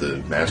time with the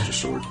Master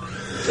Sword.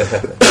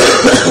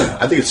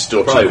 I think it's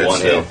still Probably 2 hits one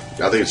still.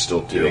 hit. I think it's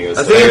still 2.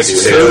 I think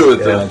it's 2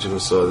 with the Angela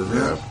Sword, isn't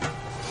it?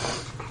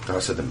 Yeah. I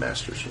said the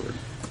Master Sword.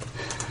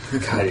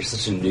 God, you're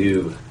such a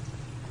noob.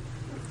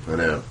 I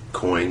know.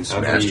 Coins,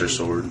 How can Master you-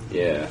 Sword.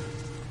 Yeah.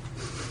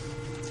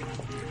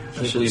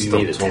 I should believe you stop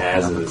made a talking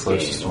Taz on of the this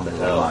closest game. one What that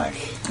the I hell?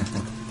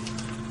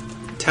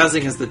 like.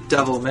 Tazing is the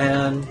devil,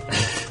 man.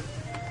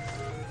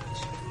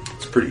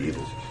 It's pretty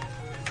evil.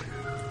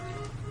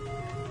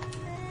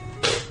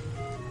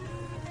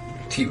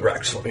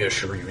 T-Rex, let me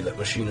assure you that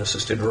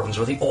machine-assisted runs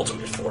are the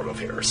ultimate form of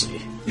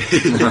heresy.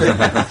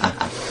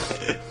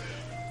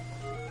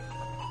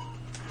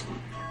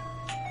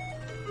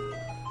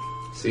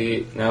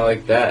 See, now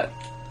like that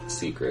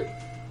secret,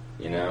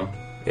 you know?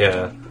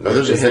 Yeah. Oh,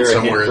 there's a Is hint there a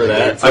somewhere hint in for the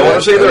that? game. I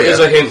want to say there is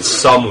yeah. a hint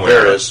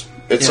somewhere. There is.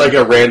 It's Yeah. like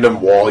a random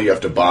wall you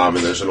have to bomb,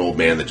 and there's an old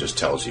man that just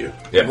tells you.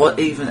 Yeah. What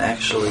even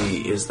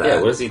actually is that? Yeah,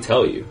 what does he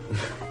tell you?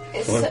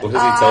 It's, What does he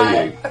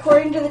tell you?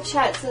 According to the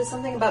chat, it says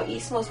something about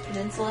Eastmost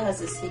Peninsula has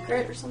a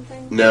secret or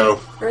something. No.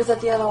 Or is that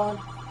the other one?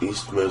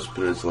 Eastmost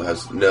Peninsula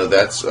has... No,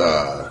 that's...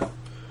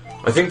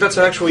 I think that's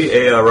actually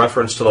a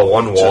reference to the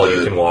one wall the-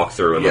 you can walk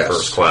through in yes. the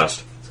first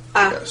quest.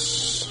 Ah.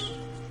 Yes.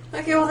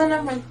 Okay, well then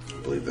never mind. I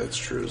believe that's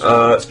true. as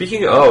well.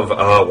 Speaking of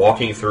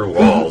walking through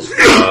walls,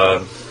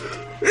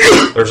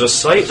 there's a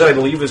site that I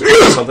believe is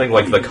called something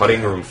like the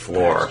Cutting Room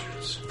Floor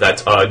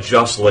that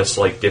just lists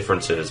like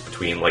differences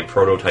between like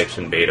prototypes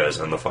and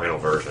betas and the final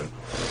version.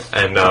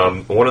 And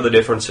one of the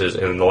differences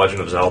in The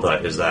Legend of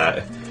Zelda is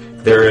that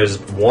there is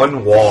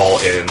one wall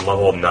in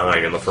level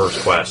 9 in the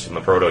first quest in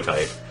the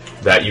prototype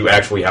that you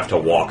actually have to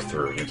walk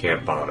through. You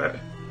can't bomb it.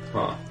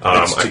 Huh.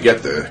 It's to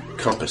get the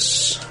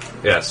compass.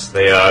 Yes,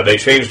 they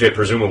changed it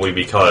presumably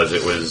because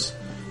it was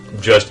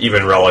just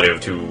even relative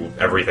to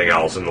everything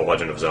else in The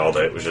Legend of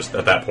Zelda. It was just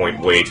at that point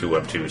way too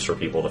obtuse for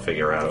people to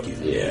figure out.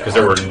 Yeah. Because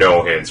there were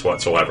no hints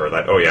whatsoever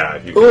that, oh yeah,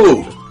 you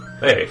Ooh! just,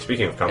 hey,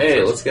 speaking of compasses.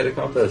 Hey, let's get a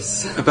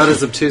compass. About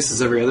as obtuse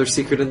as every other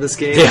secret in this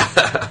game.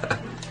 Yeah.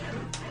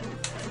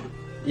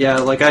 Yeah,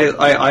 like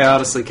I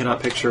honestly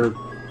cannot picture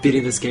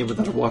beating this game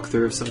without a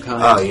walkthrough of some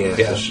kind. Oh, yeah,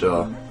 Yeah. for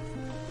sure.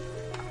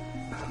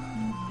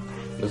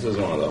 This is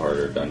one of the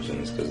harder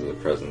dungeons because of the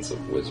presence of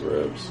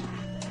Wizrobes.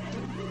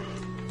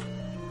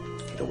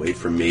 Get away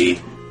from me.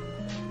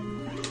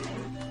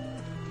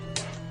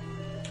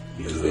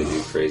 Because they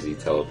do crazy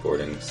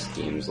teleporting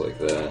schemes like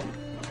that.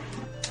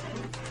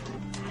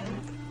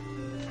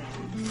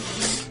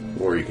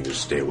 Or you can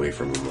just stay away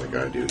from them like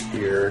I do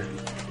here.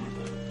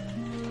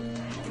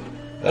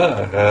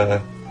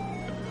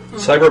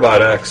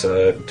 Cyberbot X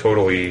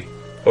totally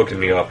hooked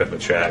me up in the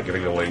chat,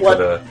 giving a link What?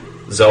 to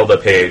the Zelda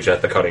page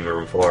at the Cutting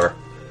Room Floor.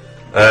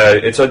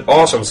 It's an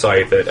awesome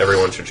site that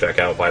everyone should check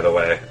out, by the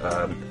way.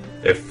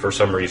 If for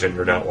some reason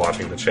you're not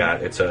watching the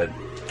chat, it's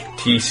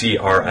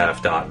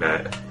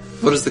tcrf.net.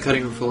 What is the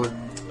cutting room floor?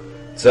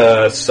 It's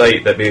a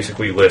site that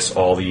basically lists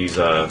all these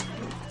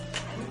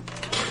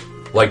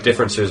like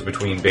differences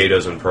between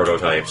betas and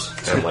prototypes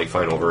and like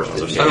final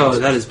versions of games. Oh,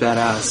 that is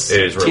badass.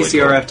 It is really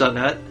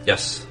TCRF.net?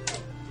 Yes.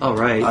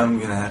 Alright. I'm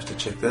gonna have to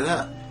check that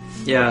out.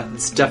 Yeah,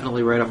 it's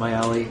definitely right up my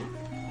alley.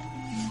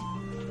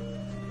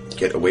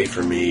 Get away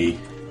from me.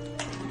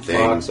 Thing.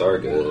 Clocks are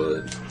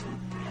good.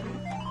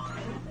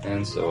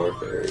 And so are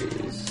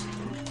fairies.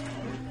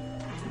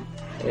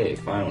 Hey,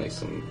 finally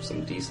some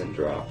decent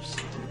drops.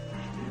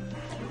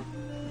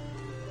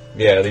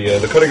 Yeah,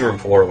 the Cutting Room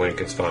Floor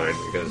link is fine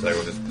because I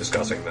was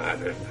discussing that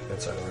and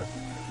etc.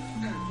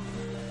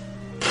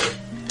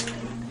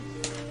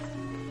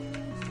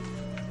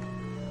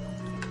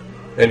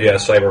 And yeah,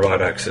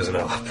 Cyberbot X is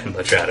now up in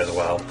the chat as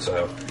well,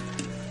 so...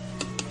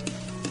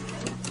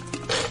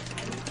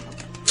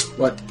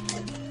 What?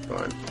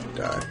 Fine.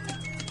 Die.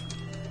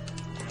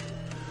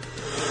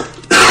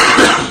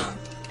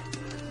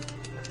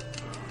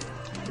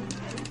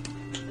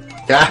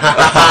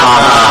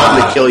 I'm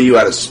gonna kill you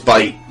out of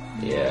spite.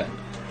 Yeah,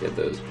 get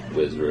those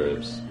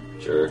Wizrobes,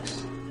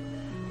 jerks.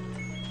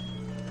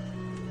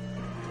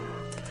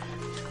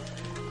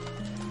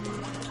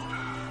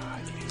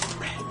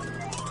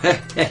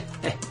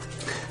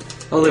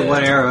 Only Yeah.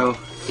 one arrow.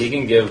 He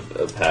can give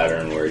a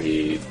pattern where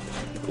he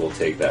will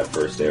take that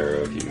first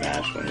arrow if you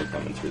mash when you're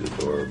coming through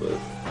the door,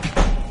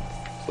 but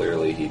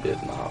clearly he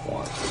did not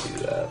want to do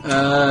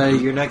that.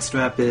 Your next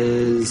map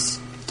is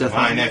Death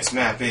My Hunt. next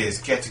map is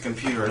get to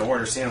computer and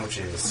order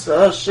sandwiches.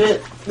 Oh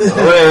shit.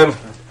 Oh,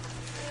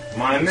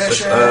 My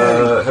mission.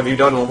 man. Have you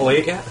done level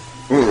 8 yet?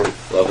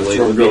 Level 8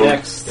 will be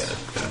next.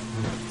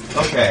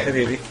 Okay. Hey,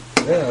 baby.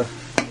 Yeah.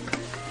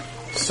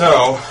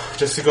 So,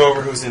 just to go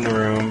over who's in the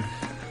room.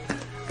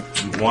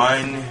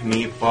 1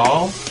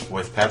 meatball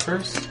with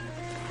peppers.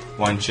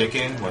 1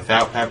 chicken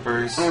without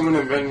peppers. I'm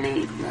gonna red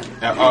meat.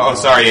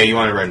 Sorry, yeah, you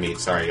wanted red meat.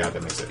 Sorry, you got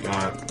that mixed up. You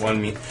want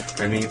 1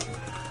 red meat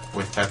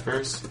with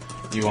peppers.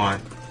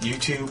 You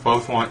two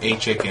both want a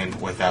chicken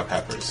without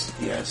peppers.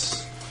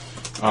 Yes.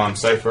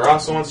 Cypher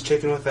also wants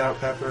chicken without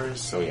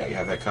peppers, so yeah, you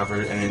have that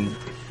covered. And then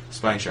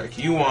Spine Shark,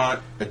 you want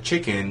a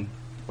chicken,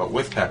 but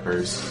with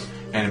peppers,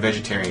 and a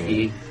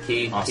vegetarian,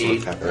 also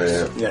with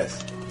peppers.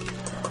 Yes.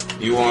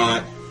 You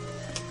want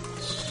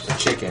a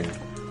chicken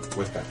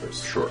with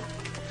peppers. Sure.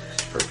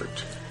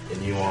 Perfect.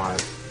 And you want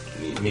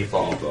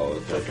meatball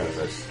with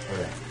peppers.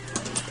 Okay.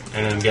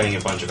 And I'm getting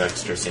a bunch of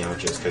extra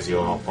sandwiches, because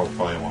you'll all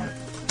probably want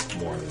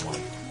more than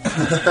one.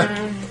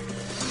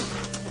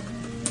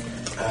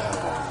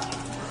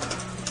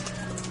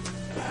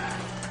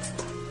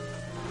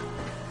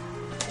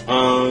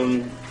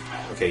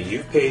 Okay,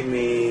 you paid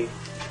me.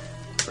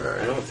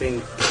 I don't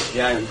think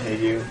Yeah, I haven't paid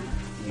you.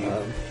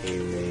 you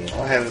paid me.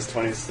 All I have is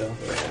 20 still.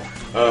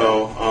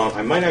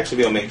 I might actually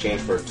be able to make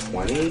change for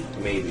 20,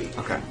 maybe.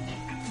 Okay.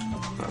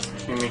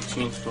 Can you make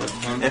change for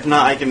 10? If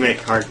not, I can make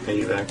hard pay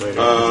you back later.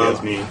 Because he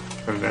owes me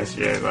from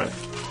yesterday, but...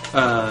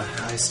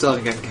 I still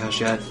haven't gotten cash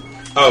yet.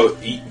 Oh,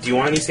 do you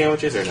want any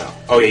sandwiches or no?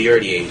 Oh yeah, you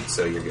already ate,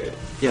 so you're good.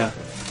 Yeah.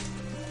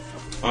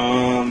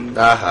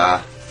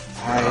 Aha.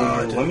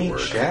 Let me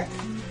work. check.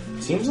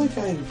 Seems like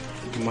I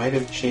might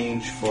have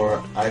changed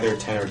for either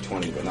 10 or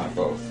 20, but not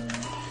both.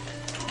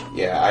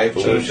 Yeah, I've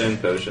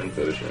changed. Potion.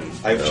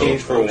 I've No,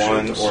 changed for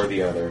one potions. or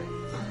the other.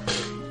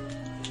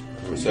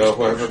 So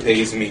whoever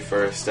pays me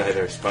first,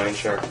 either Spine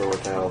Shark or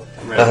with health,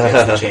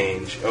 gets the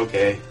change.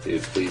 Okay.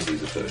 Dude, please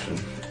use a potion.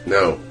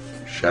 No.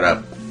 Shut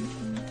up.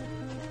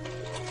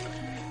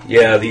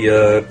 Yeah,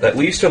 at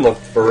least in the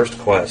first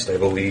quest, I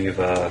believe,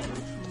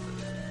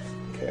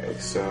 Okay,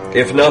 so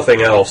if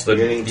nothing else, the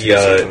getting to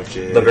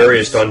sandwiches,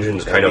 various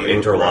dungeons kind of that'd be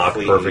interlock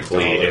roughly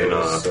perfectly in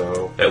 $8,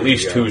 so at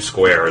least yeah. 2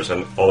 squares,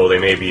 and although they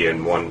may be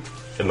in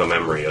the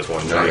memory as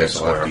one Now I giant guess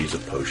I'll have square. to use a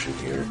potion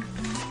here.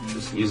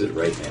 Just use it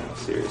right now,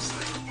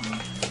 seriously.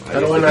 How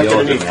do I not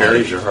get any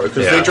fairies or hard?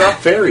 Because Yeah. they drop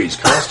fairies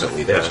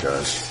constantly, those Yeah.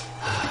 guys.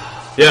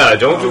 Yeah,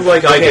 don't do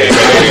like I did. I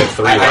only had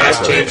 3 I last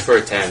have change night. for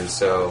a 10,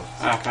 so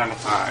I found a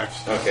 5.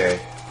 okay.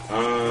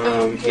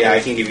 Yeah, I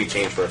can give you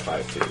change for a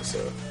 5 too. So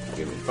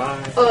give me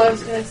 5. Oh, I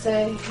was gonna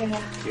say,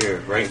 yeah.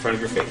 Here, right in front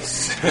of your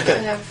face. I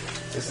have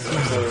This is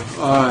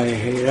also... I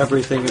hate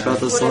everything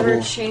about this whatever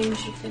level. change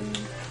you can.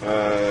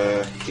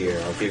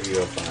 Here, I'll give you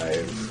a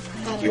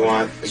 5. Do you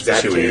want exact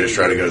Especially when you change? just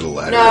try to go to the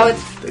ladder No, and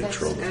it's- they that's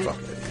troll the good. fuck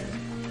out of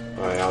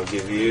you. Alright, I'll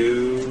give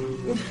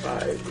you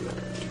 5.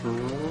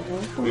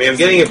 I mean, I'm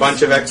getting a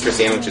bunch of extra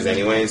sandwiches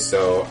anyways,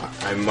 so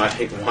I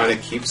might want to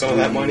keep some of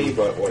that money,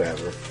 but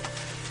whatever.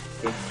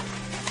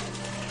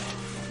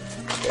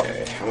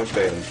 Okay, how much do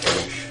I have in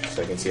cash?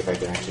 So I can see if I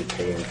can actually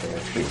pay in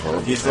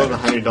cash. You still have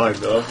a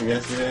 $100 bill from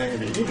yesterday? Or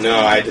did you? No,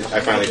 I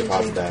finally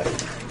deposited that.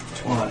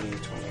 20.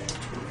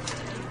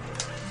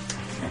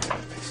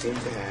 I seem to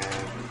have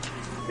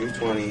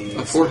 320.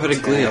 A 4-headed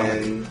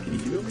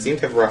Gleeok. I seem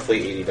to have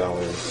roughly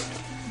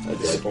 $80. A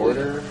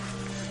disorder.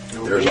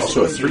 There's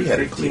also a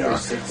 3-headed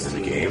Gleeok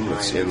in the game.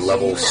 It's in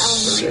level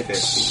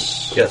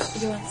 6.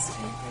 Yes. You want to stay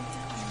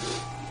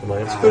Am I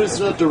in But it's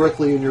not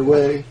directly in your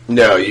way.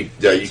 No, you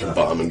can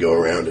bomb and go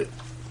around it.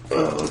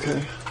 Oh,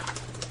 okay.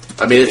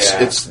 I mean,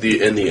 Yeah. it's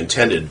in the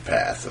intended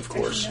path, of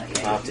course.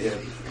 I'll have to get a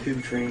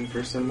poo train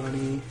for some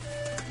money.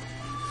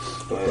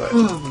 But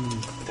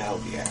that'll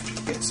be after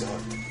it gets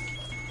up.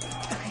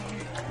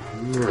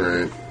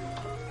 Alright.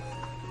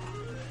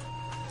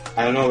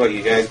 I don't know about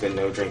you guys, but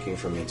no drinking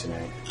for me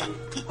tonight.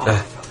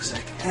 Well,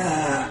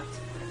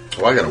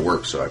 I gotta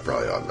work, so I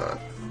probably ought not.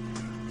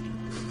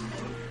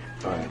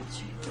 Alright.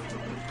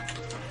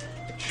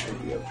 It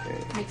should be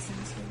okay. Makes sense.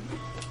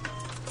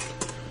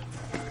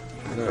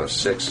 No,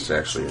 6 is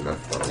actually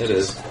enough. It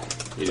is.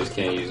 You just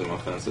can't use them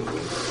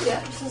offensively. Yeah,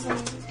 this is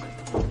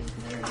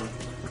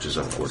Which is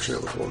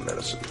unfortunate with 1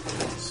 medicine.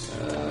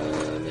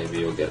 Maybe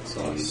you'll get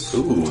some.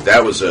 Ooh,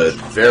 that was a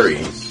very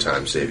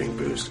time-saving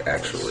boost,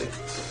 actually.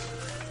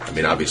 I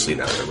mean, obviously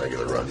not in a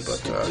regular run,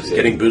 but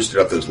getting boosted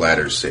up those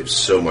ladders saves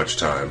so much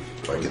time,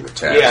 like in the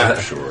tabs, Yeah.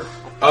 for sure.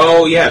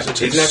 Oh, yeah.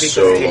 Because it Isn't that takes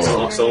because it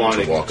takes so long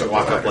to walk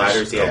up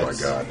ladders? Yeah. Oh my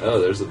god.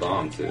 Oh, there's a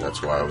bomb too.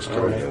 That's why I was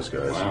killing those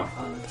guys. Wow.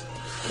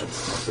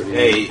 That's pretty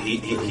Hey,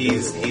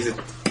 he's a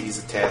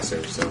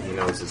tasser, so he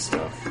knows his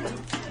stuff.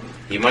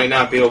 He might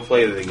not be able to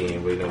play the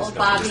game, but he knows old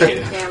stuff. I'm Bobby just on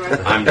kidding.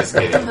 camera. I'm just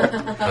kidding.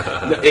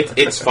 No,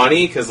 it's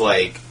funny because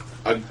like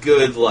a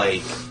good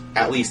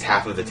at least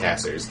half of the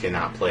testers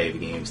cannot play the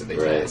games that they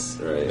test.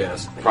 Right.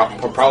 Yes.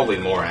 Probably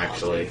more,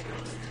 actually.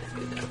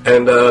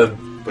 And,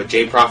 But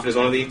J-Profit is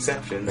one of the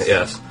exceptions.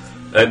 yes.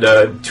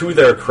 And, to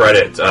their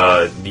credit,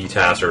 the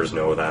testers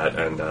know that,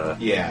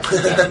 and, Yeah,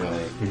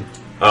 definitely.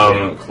 They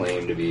don't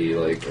claim to be,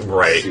 like,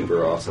 right.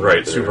 super awesome.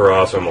 Right, super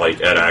awesome,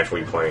 like, at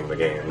actually playing the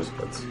games.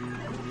 But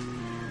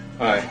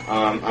Alright,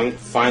 I'm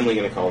finally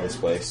going to call this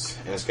place,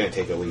 and it's going to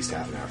take at least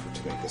half an hour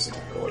to make this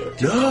entire order.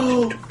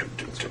 No!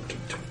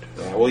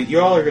 Yeah, well, you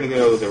all are going to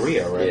go to the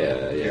Rio, right?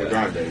 Yeah. You're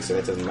Grande, so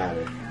that doesn't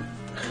matter.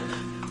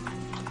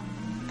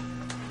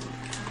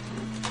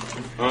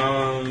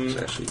 It's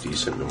actually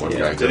decent. The one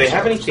guy Do they goes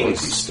have out, anything as long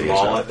as he stays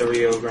small out. at the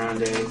Rio Grande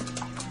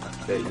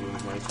that you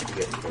might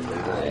get from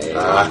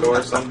the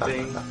or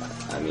something?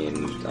 I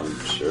mean, I'm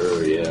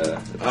sure,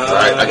 yeah.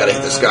 Alright, I gotta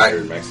hit this guy.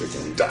 They're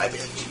Mexican. Dive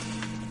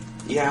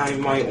in. Yeah, I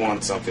might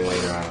want something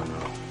later, I don't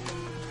know.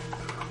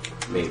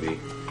 Maybe.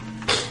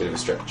 Bit of a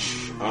stretch.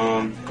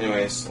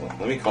 Anyways,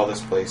 let me call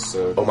this place,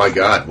 so... Oh my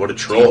god, what a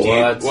troll. Do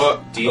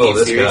you need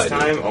this serious guy,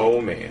 time? dude. Oh,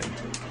 man.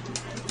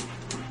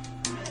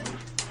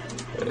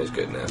 that is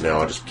good now. No,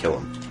 I'll just kill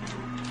him.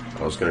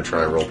 I was gonna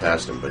try and roll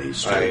past him, but he's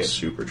straight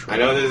super troll. I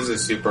know this is a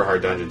super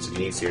hard dungeon, so do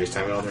you need serious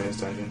time at all during this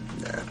dungeon?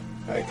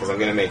 Nah. Because I'm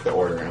going to make the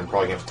order, and I'm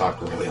probably going to have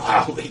to talk really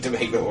loudly to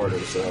make the order,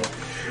 so...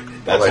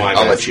 That's why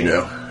I'll let you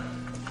know.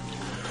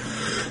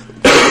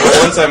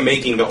 Once I'm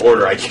making the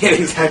order, I can't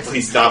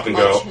exactly stop and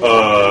go,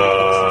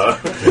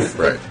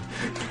 Right.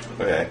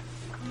 Okay.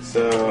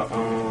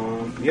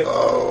 So, yep.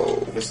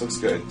 Oh. This looks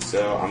good,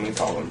 so I'm going to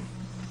call them.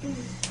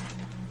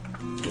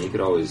 You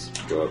could always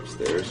go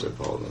upstairs to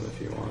call them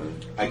if you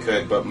wanted. I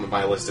could, but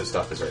my list of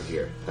stuff is right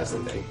here. That's the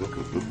thing.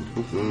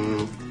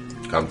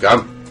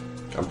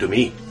 Come to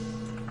me.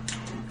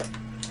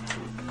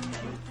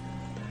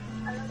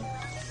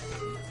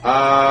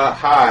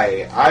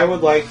 Hi. I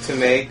would like to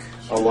make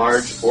a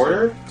large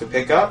order to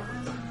pick up.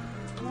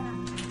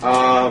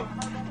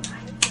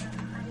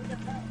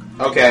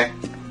 Okay.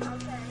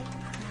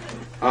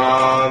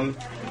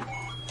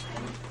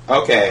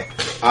 Okay.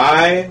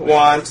 I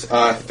want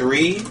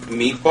 3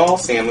 meatball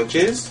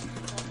sandwiches,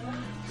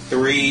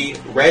 3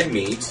 red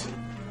meat,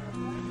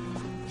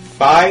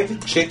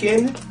 5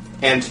 chicken,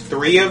 and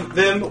 3 of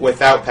them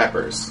without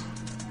peppers.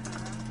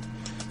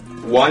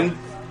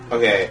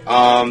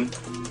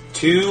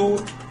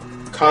 2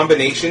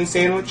 combination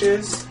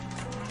sandwiches.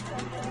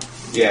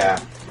 Yeah.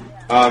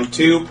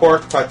 2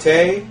 pork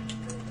pate.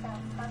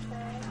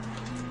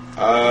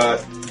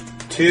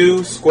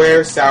 2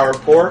 square sour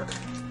pork.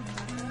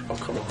 Oh,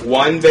 come on.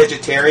 1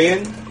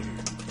 vegetarian.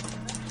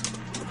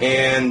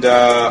 And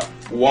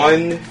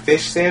 1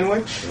 fish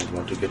sandwich. I don't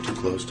want to get too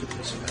close to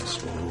this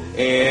asshole.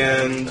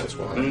 And That's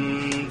why.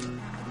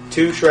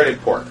 2 shredded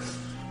pork.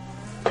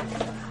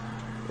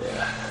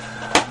 Yeah.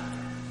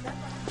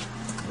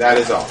 That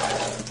is all.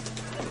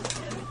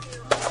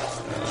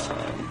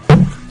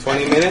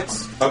 20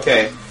 minutes?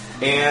 Okay.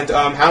 And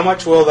how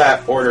much will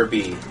that order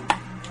be?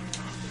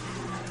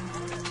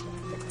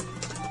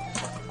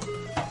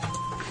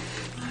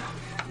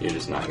 You're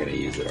just not going to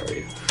use it, are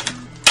you?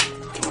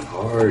 Going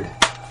hard.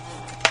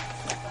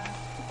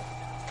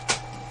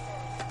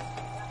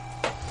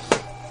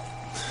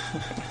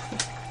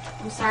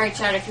 I'm sorry,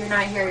 Chad. If you're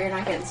not here, you're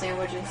not getting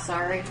sandwiches.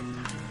 Sorry.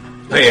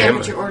 I am.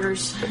 With your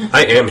orders.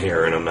 I am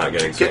here, and I'm not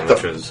getting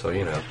sandwiches, so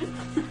you know.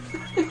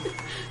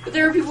 But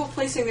there are people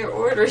placing their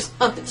orders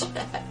on the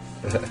chat.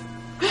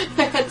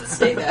 I had to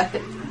say that.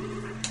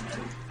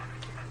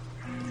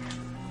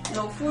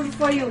 No food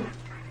for you.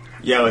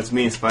 Yo, it's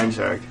me, Spine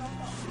Shark.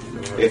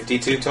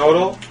 52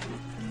 total?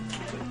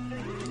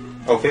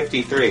 Oh,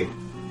 53.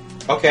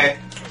 Okay.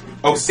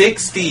 Oh,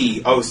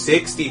 60. Oh,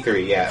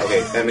 63. Yeah,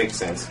 okay, that makes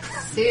sense.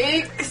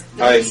 6.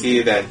 Alright, see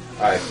you then.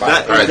 Alright, bye.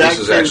 That Alright, this exact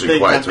is same actually thing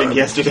quiet happened time.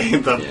 yesterday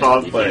in the Yeah,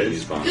 fog you can't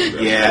use place.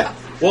 bombs. Yeah.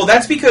 Well,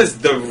 that's because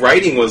the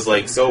writing was,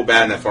 like, so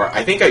bad in that far.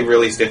 I think I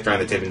really stiffed around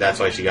the tip, and that's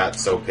why she got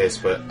so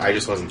pissed, but I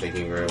just wasn't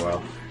thinking very well.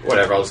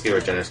 Whatever, I'll just give her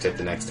a generous tip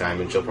the next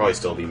time, and she'll probably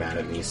still be mad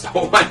at me, so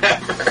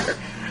whatever.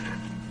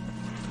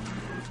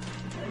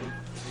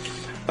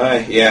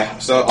 Yeah,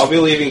 so I'll be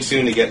leaving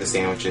soon to get the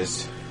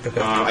sandwiches.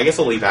 I guess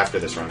I'll leave after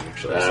this run,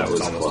 actually. That since was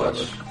it's almost clutch.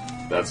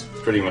 over. that's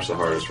pretty much the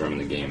hardest room in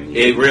the game. And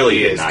It really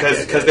did is, not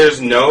get because hit.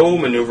 there's no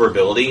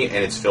maneuverability, and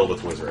it's filled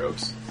with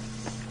wizards.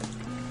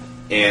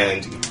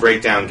 And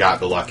Breakdown got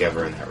the luck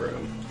ever in that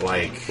room.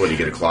 Like, What, did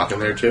you get a clock in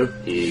there too?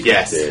 He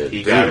yes, did.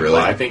 he got really?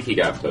 I think he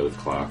got both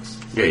clocks.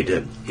 Yeah, he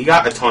did. He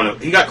got a ton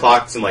of. He got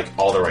clocks in like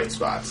all the right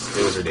spots.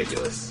 It was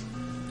ridiculous.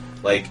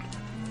 Like,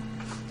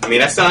 I mean,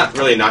 that's not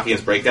really a knock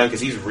against Breakdown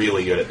because he's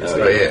really good at this.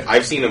 Oh, game. yeah.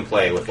 I've seen him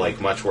play with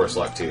like much worse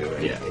luck too,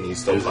 and he's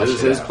still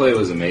His play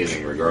was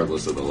amazing,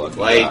 regardless of the luck. he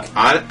Like,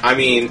 got. I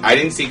mean, I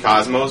didn't see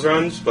Cosmo's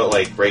runs, but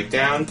like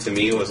Breakdown to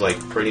me was like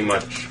pretty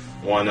much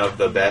one of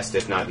the best,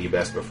 if not the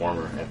best,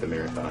 performer at the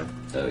marathon.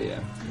 Oh yeah.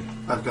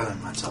 I've got it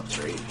in my top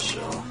 3,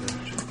 so.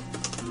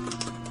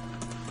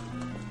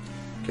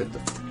 Get the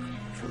f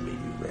from me,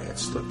 you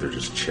rats. Look, they're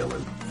just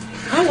chilling.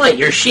 I want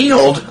your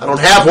shield. I don't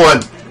have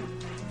one.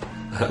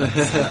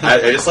 I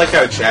just like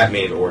how chat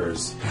made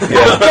orders. Yeah,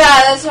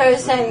 that's what I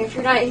was saying. If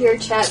you're not here,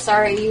 chat,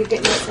 sorry, you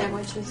get no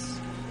sandwiches.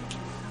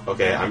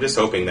 Okay, I'm just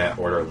hoping that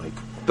order, like...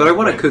 But I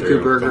want a went cuckoo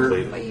through burger.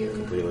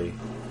 Completely.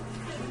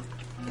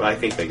 But I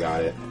think they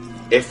got it.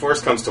 If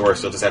worse comes to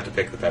worse, you'll just have to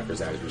pick the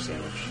peppers out of your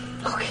sandwich.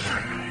 Okay.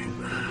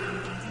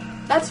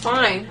 That's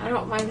fine. I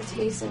don't mind the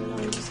taste of them.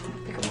 I'll just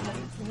pick them up.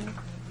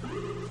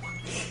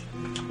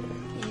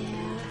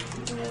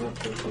 Yeah. I love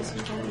pickles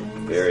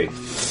sometimes. Very.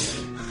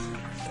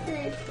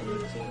 Very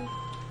flaky.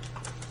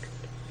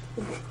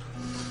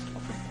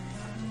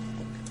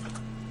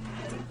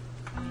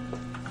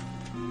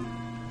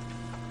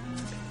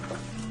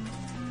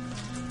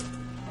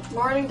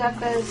 Morning,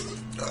 Duckfest.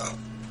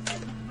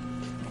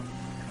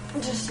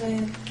 Just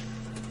saying.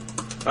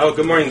 Oh,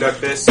 good morning,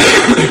 Duckfist.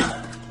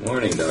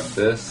 Morning,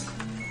 Duckfist.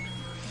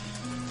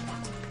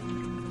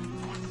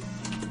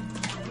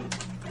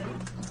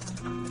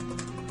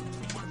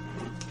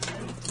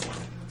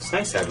 It's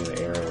nice having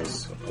the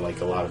arrows,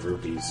 like a lot of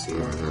rupees here,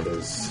 because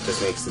it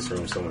just makes this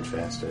room so much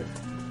faster.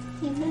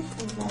 You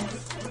missed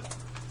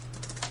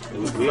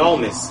us. We all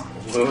miss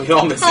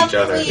each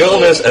other. We all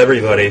miss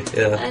everybody.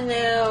 Yeah. I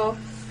know.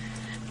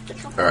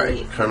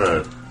 Alright, kind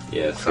of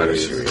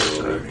serious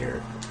time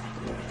here.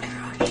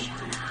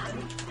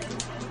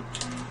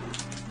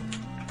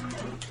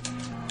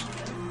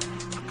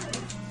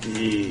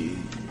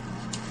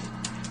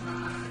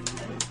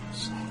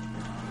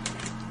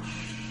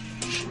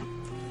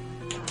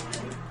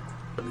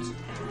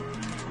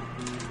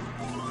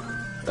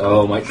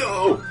 Oh my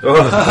god!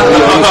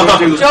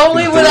 Don't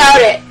leave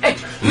without it!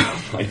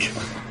 Oh my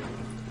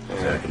god.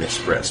 American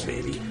Express,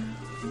 baby.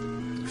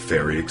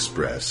 Ferry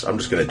Express. I'm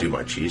just going to do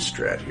my cheese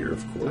strat here,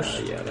 of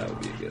course. Yeah, that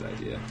would be a good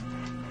idea.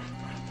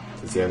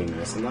 Does he have any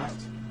medicine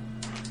left?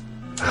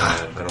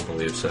 I don't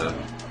believe so.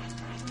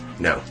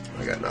 No,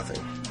 I got nothing.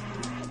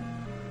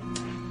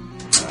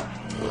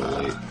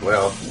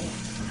 Well,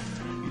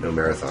 no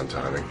marathon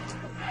timing.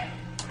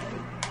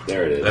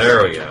 there it is.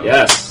 There we go.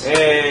 Yes!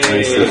 Hey!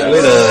 Nicely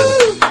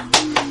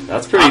done.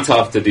 That's pretty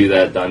tough to do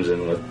that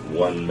dungeon with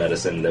one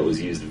medicine that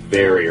was used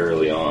very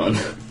early on.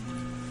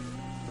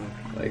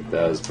 Like,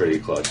 that was pretty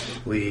clutch.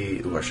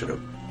 Ooh, I should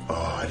have...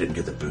 Oh, I didn't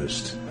get the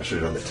boost. I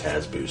should have done the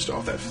Taz boost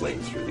off that flame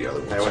through the other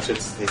one. Can I watch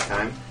it take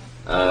time?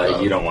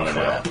 You don't want to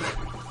know.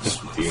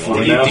 Do you want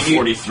to Did know? you-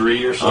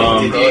 43 or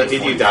something.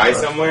 Did you die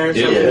somewhere? It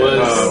Yeah. was...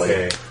 Oh,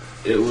 okay.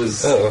 It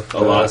was Oh, a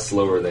lot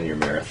slower than your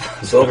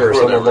marathon. Silver,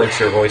 someone likes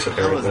your voice How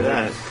was apparently.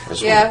 that? I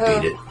just Yeah, want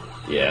to beat it.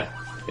 Yeah,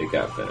 it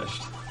got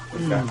finished.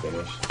 Got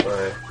finished.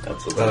 But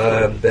That's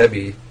what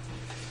Bebby.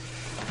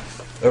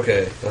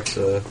 Okay, that's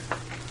man,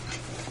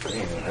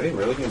 are they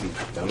really going to be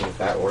done with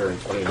that order in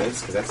 20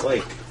 minutes? Because that's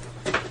like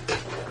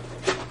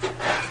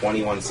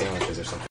 21 sandwiches or something.